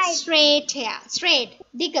having straight hair. Straight.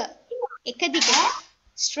 Digga. Ekka digga.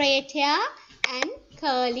 Straight hair and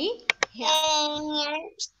curly hair.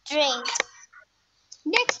 Straight.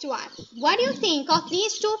 Next one. What do you think of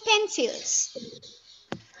these two pencils?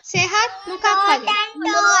 Sehat මොකක් වගේ?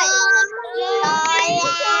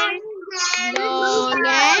 Long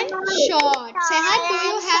and short. Sehat, do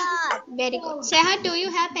you have... Very good. Sehat, do you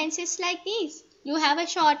have pencils like these? You have a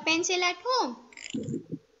short pencil at home?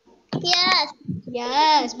 Yes.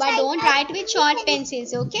 Yes, but don't write with short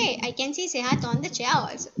pencils, okay? I can see Sehat on the chair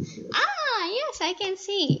also. Ah, yes, I can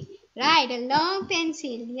see. Right, a long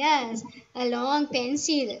pencil. Yes, a long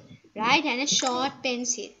pencil. Right, and a short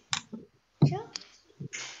pencil. Sure.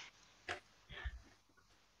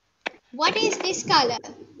 What is this color?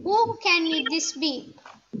 Who can this be?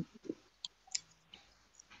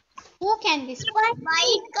 Who can this be?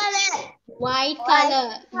 White color. White color.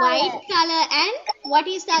 White color and what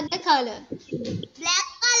is the other color? Black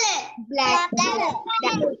color. Black color.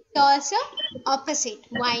 That is also opposite.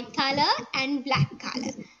 White color and black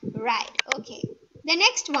color. Right. Okay. The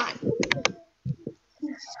next one.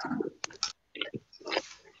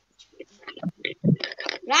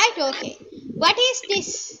 Right. Okay. What is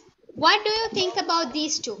this? What do you think about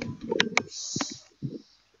these two?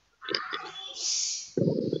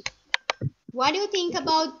 What do you think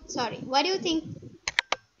about, sorry, what do you think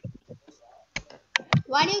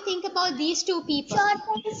about these two people? Short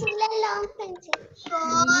pencil and long pencil.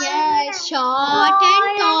 Yes, short and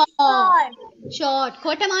tall. Short.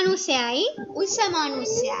 Kota manusayai, ussa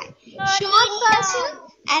manusayai. Short person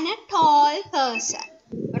and a tall person.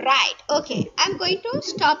 Right. Okay. I'm going to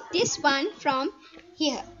stop this one from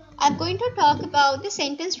here. I'm going to talk about the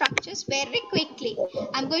sentence structures very quickly.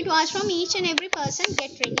 I'm going to ask from each and every person.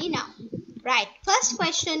 Get ready now. Right. First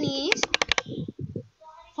question is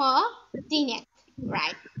for Dinet.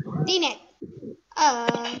 Right. Dinet.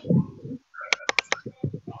 Uh,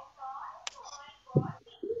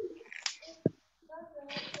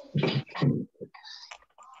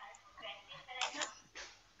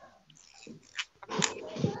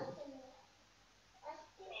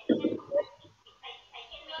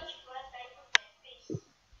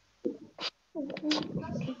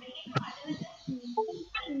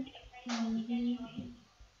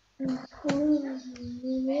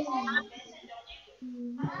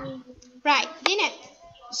 right. Dinet.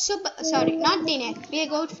 Sorry, not Dinet. We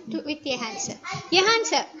go with Yehansa.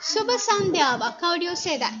 Yehansa. Subha Sandhyava. How do you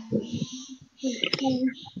say that?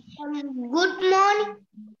 Good morning.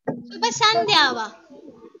 Subha Sandhyava.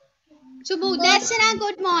 Subha Udasana.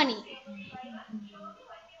 Good morning.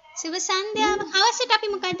 Subha Sandhyava. Hawasata අපි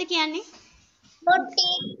මොකක්ද කියන්නේ? Good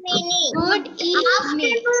evening. Good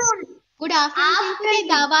evening. Afternoon. Good afternoon කියන්නේ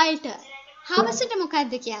දවල්ට. හවසට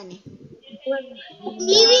මොකක්ද කියන්නේ?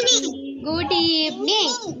 Evening. Good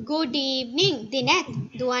evening. Good evening. Dinet.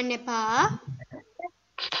 දුවන්න එපා.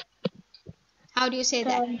 How do you say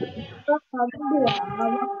that?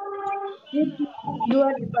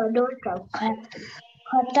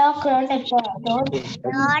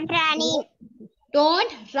 Not running.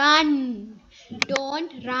 Don't run.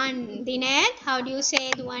 Don't run. Dinet, how do you say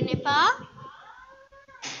දුවන්න එපා?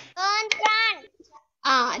 Don't run.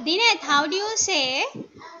 Dinet, how do you say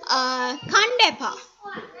කණ්ඩ එපා?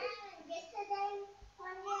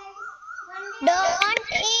 Don't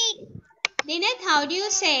eat. Dinet, how do you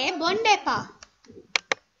say බොණ්ඩ එපා?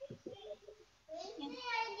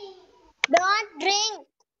 Don't drink.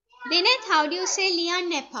 Dinet, how do you say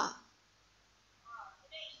ලියන්න එපා?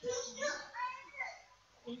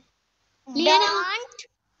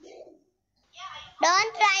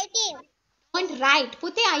 Don't write in. Don't write.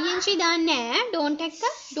 පුතේ ing දාන්නේ නැහැ. Don't එක.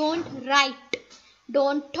 Don't write.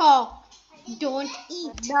 Don't talk. Don't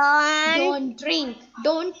eat. Don't drink.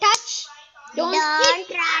 Don't touch. Don't hit.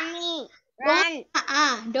 Run.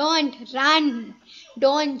 Don't run.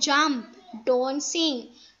 Don't jump. Don't sing.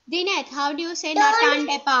 Dinet, how do you say නටන්න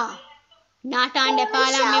එපා? නටන්න එපා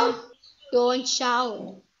ළමයෝ. Don't shout.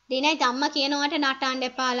 Dinet, අම්මා කියනවාට නටන්න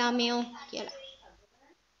එපා ළමයෝ කියලා.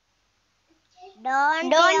 Don't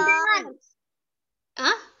yawn.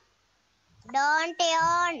 Don't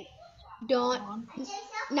yawn.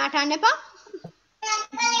 නටන්න එපා.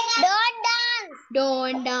 Don't dance.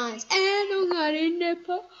 Don't dance. නුන් අරින්න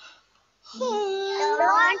එපා.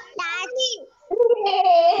 Don't touch.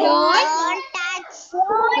 Don't touch.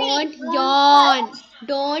 Don't yawn.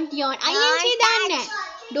 Don't yawn. ing දාන්න.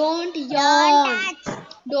 Don't yawn.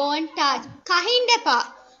 Don't touch. කහින්න එපා.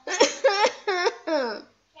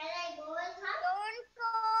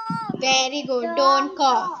 Very good. Don't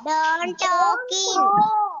cough. Don't talking.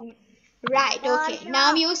 Right. Okay. Now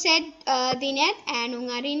you said Dinet නුන්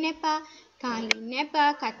අරින්න එපා. කහින්න එපා.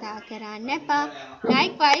 කතා කරන්න එපා.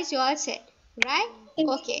 Likewise you all said. Right?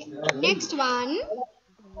 Okay. Next one.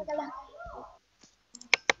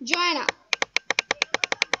 Joanna.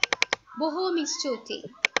 බොහෝම ස්තුතියි.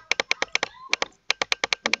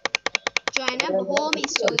 Joanna, බොහෝම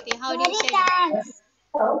ස්තුතියි. How do you say that?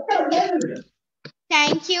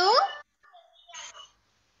 Thank you.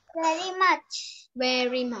 Very much.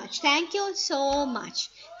 Very much. Thank you so much.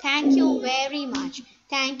 Thank you very much.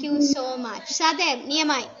 Thank you so much. Sadeb,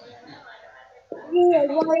 නියමයි.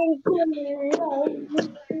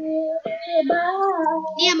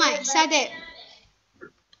 නියමයි. Sadeb.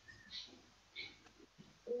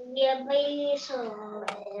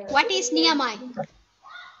 What is නියමයි?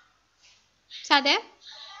 Sadeb?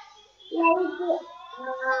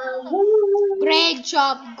 Great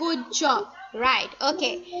job. Good job. Right.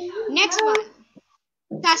 Okay. Next one.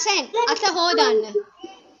 Tasen, අත හොදන්න.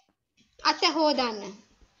 අත හොදන්න.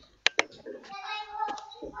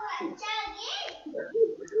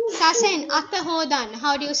 Tasen, අත හොදන්න.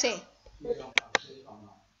 How do you say?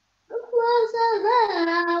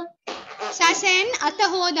 Sasen, අත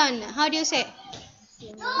හොදන්න. How do you say?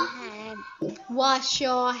 Wash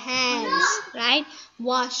your hands. Right?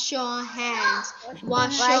 Wash your hands.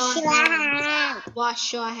 Wash your hands.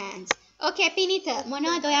 Wash your hands. Okay, පිනිත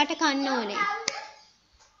මොනවද ඔයාට කන්න ඕනේ?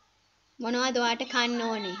 මොනවද ඔයාට කන්න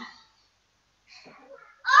ඕනේ?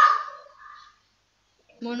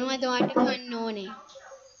 මොනවද ඔයාට කන්න ඕනේ?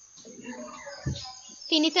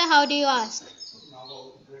 පිනිත, how do you ask?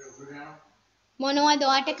 මොනවද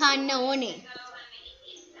ඔයාට කන්න ඕනේ?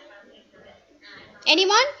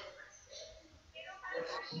 Anyone?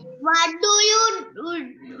 What do you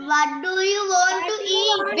want to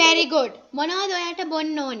eat? Very good. මොනවද ඔයාට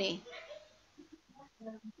බොන්න ඕනේ?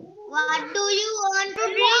 What do you want to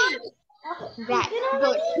drink? Right.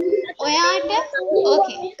 Good. ඔයාට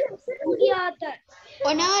okay.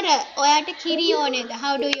 ඔනාර ඔයාට කිරි ඕනේද?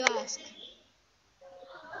 How do you ask?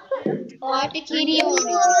 ඔයාට කිරි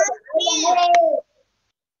ඕනේද?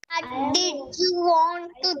 Did you want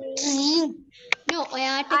to drink? No,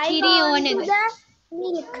 ඔයාට කිරි ඕනේද?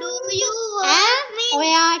 Do you want milk?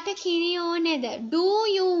 ඔයාට කිරි ඕනේද? Do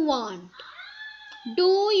you want?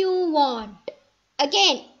 Do you want?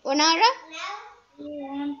 Again, ඔනාර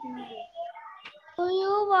Do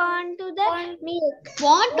you want to the milk?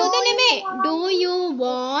 want to ද නෙමෙයි. Do you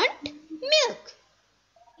want milk?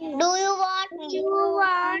 Do you want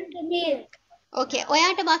milk? Okay,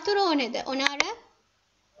 ඔයාට වතුර ඕනේද? ඔනාර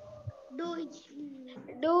Do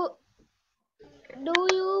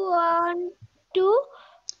you want to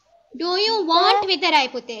do you want විතරයි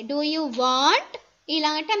පුතේ. Do you want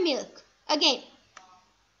ඊළඟට milk. Again.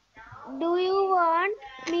 do you want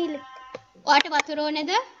milk? ඔයාට වතුර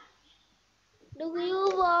ඕනේද? Do you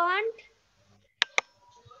want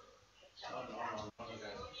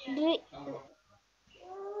drink?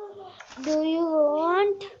 Do you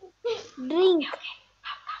want drink?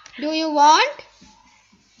 Do you want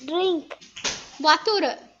Drink. වතුර?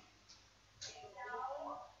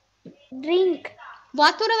 Drink.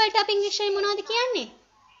 වතුර වලට අපි ඉංග්‍රීසියෙන් මොනවද කියන්නේ?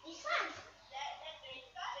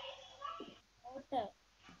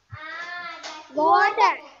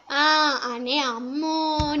 Water. අනේ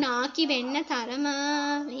අම්මෝ නාකි වෙන්න තරම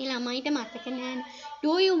මේ ළමයිට මතක නෑනේ.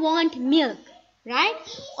 Do you want milk? Right?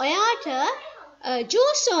 ඔයාට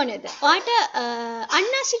juice ඕනේද? ඔයාට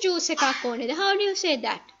අන්නසි juice එකක් ඕනේද? How do you say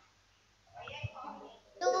that?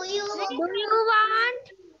 Do you want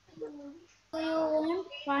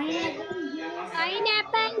pineapple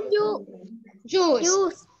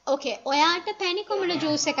Juice. Okay. ඔයාට පැණි කොමඩ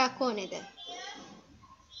juice එකක් ඕනේද?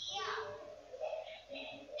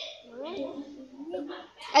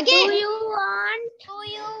 Again. Do you want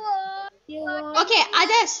Okay,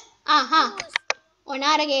 others. Aha.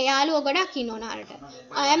 ඔනාරගේ යාළුවෝ ගොඩක් ඉන්න ඔනාරට.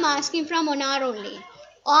 I am asking from ඔනාර only.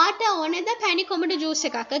 ඔයාට ඕනේද පැණි කොමඩ juice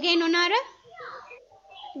එකක්? Again ඔනාර.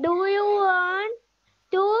 Do you want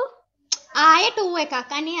to ආයෙ 2 එකක්.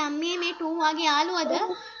 අනේ අම්මේ මේ 2 වගේ යාළුවද?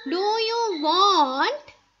 Do you want?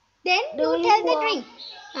 Then Do you you tell the want? drink.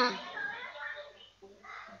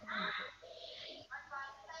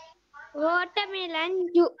 watermelon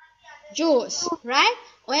Juice, right?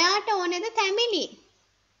 ඔයාට ඕනේද තැඹිලි?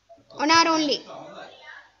 ඔනාර only.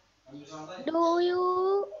 Do you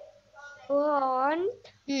want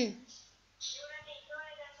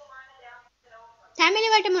තැඹිලි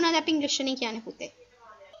වලට මොනවද අපි ඉංග්‍රීසියෙන් කියන්නේ පුතේ?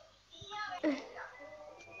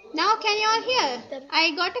 Now can you all hear?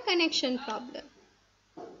 I got a connection problem.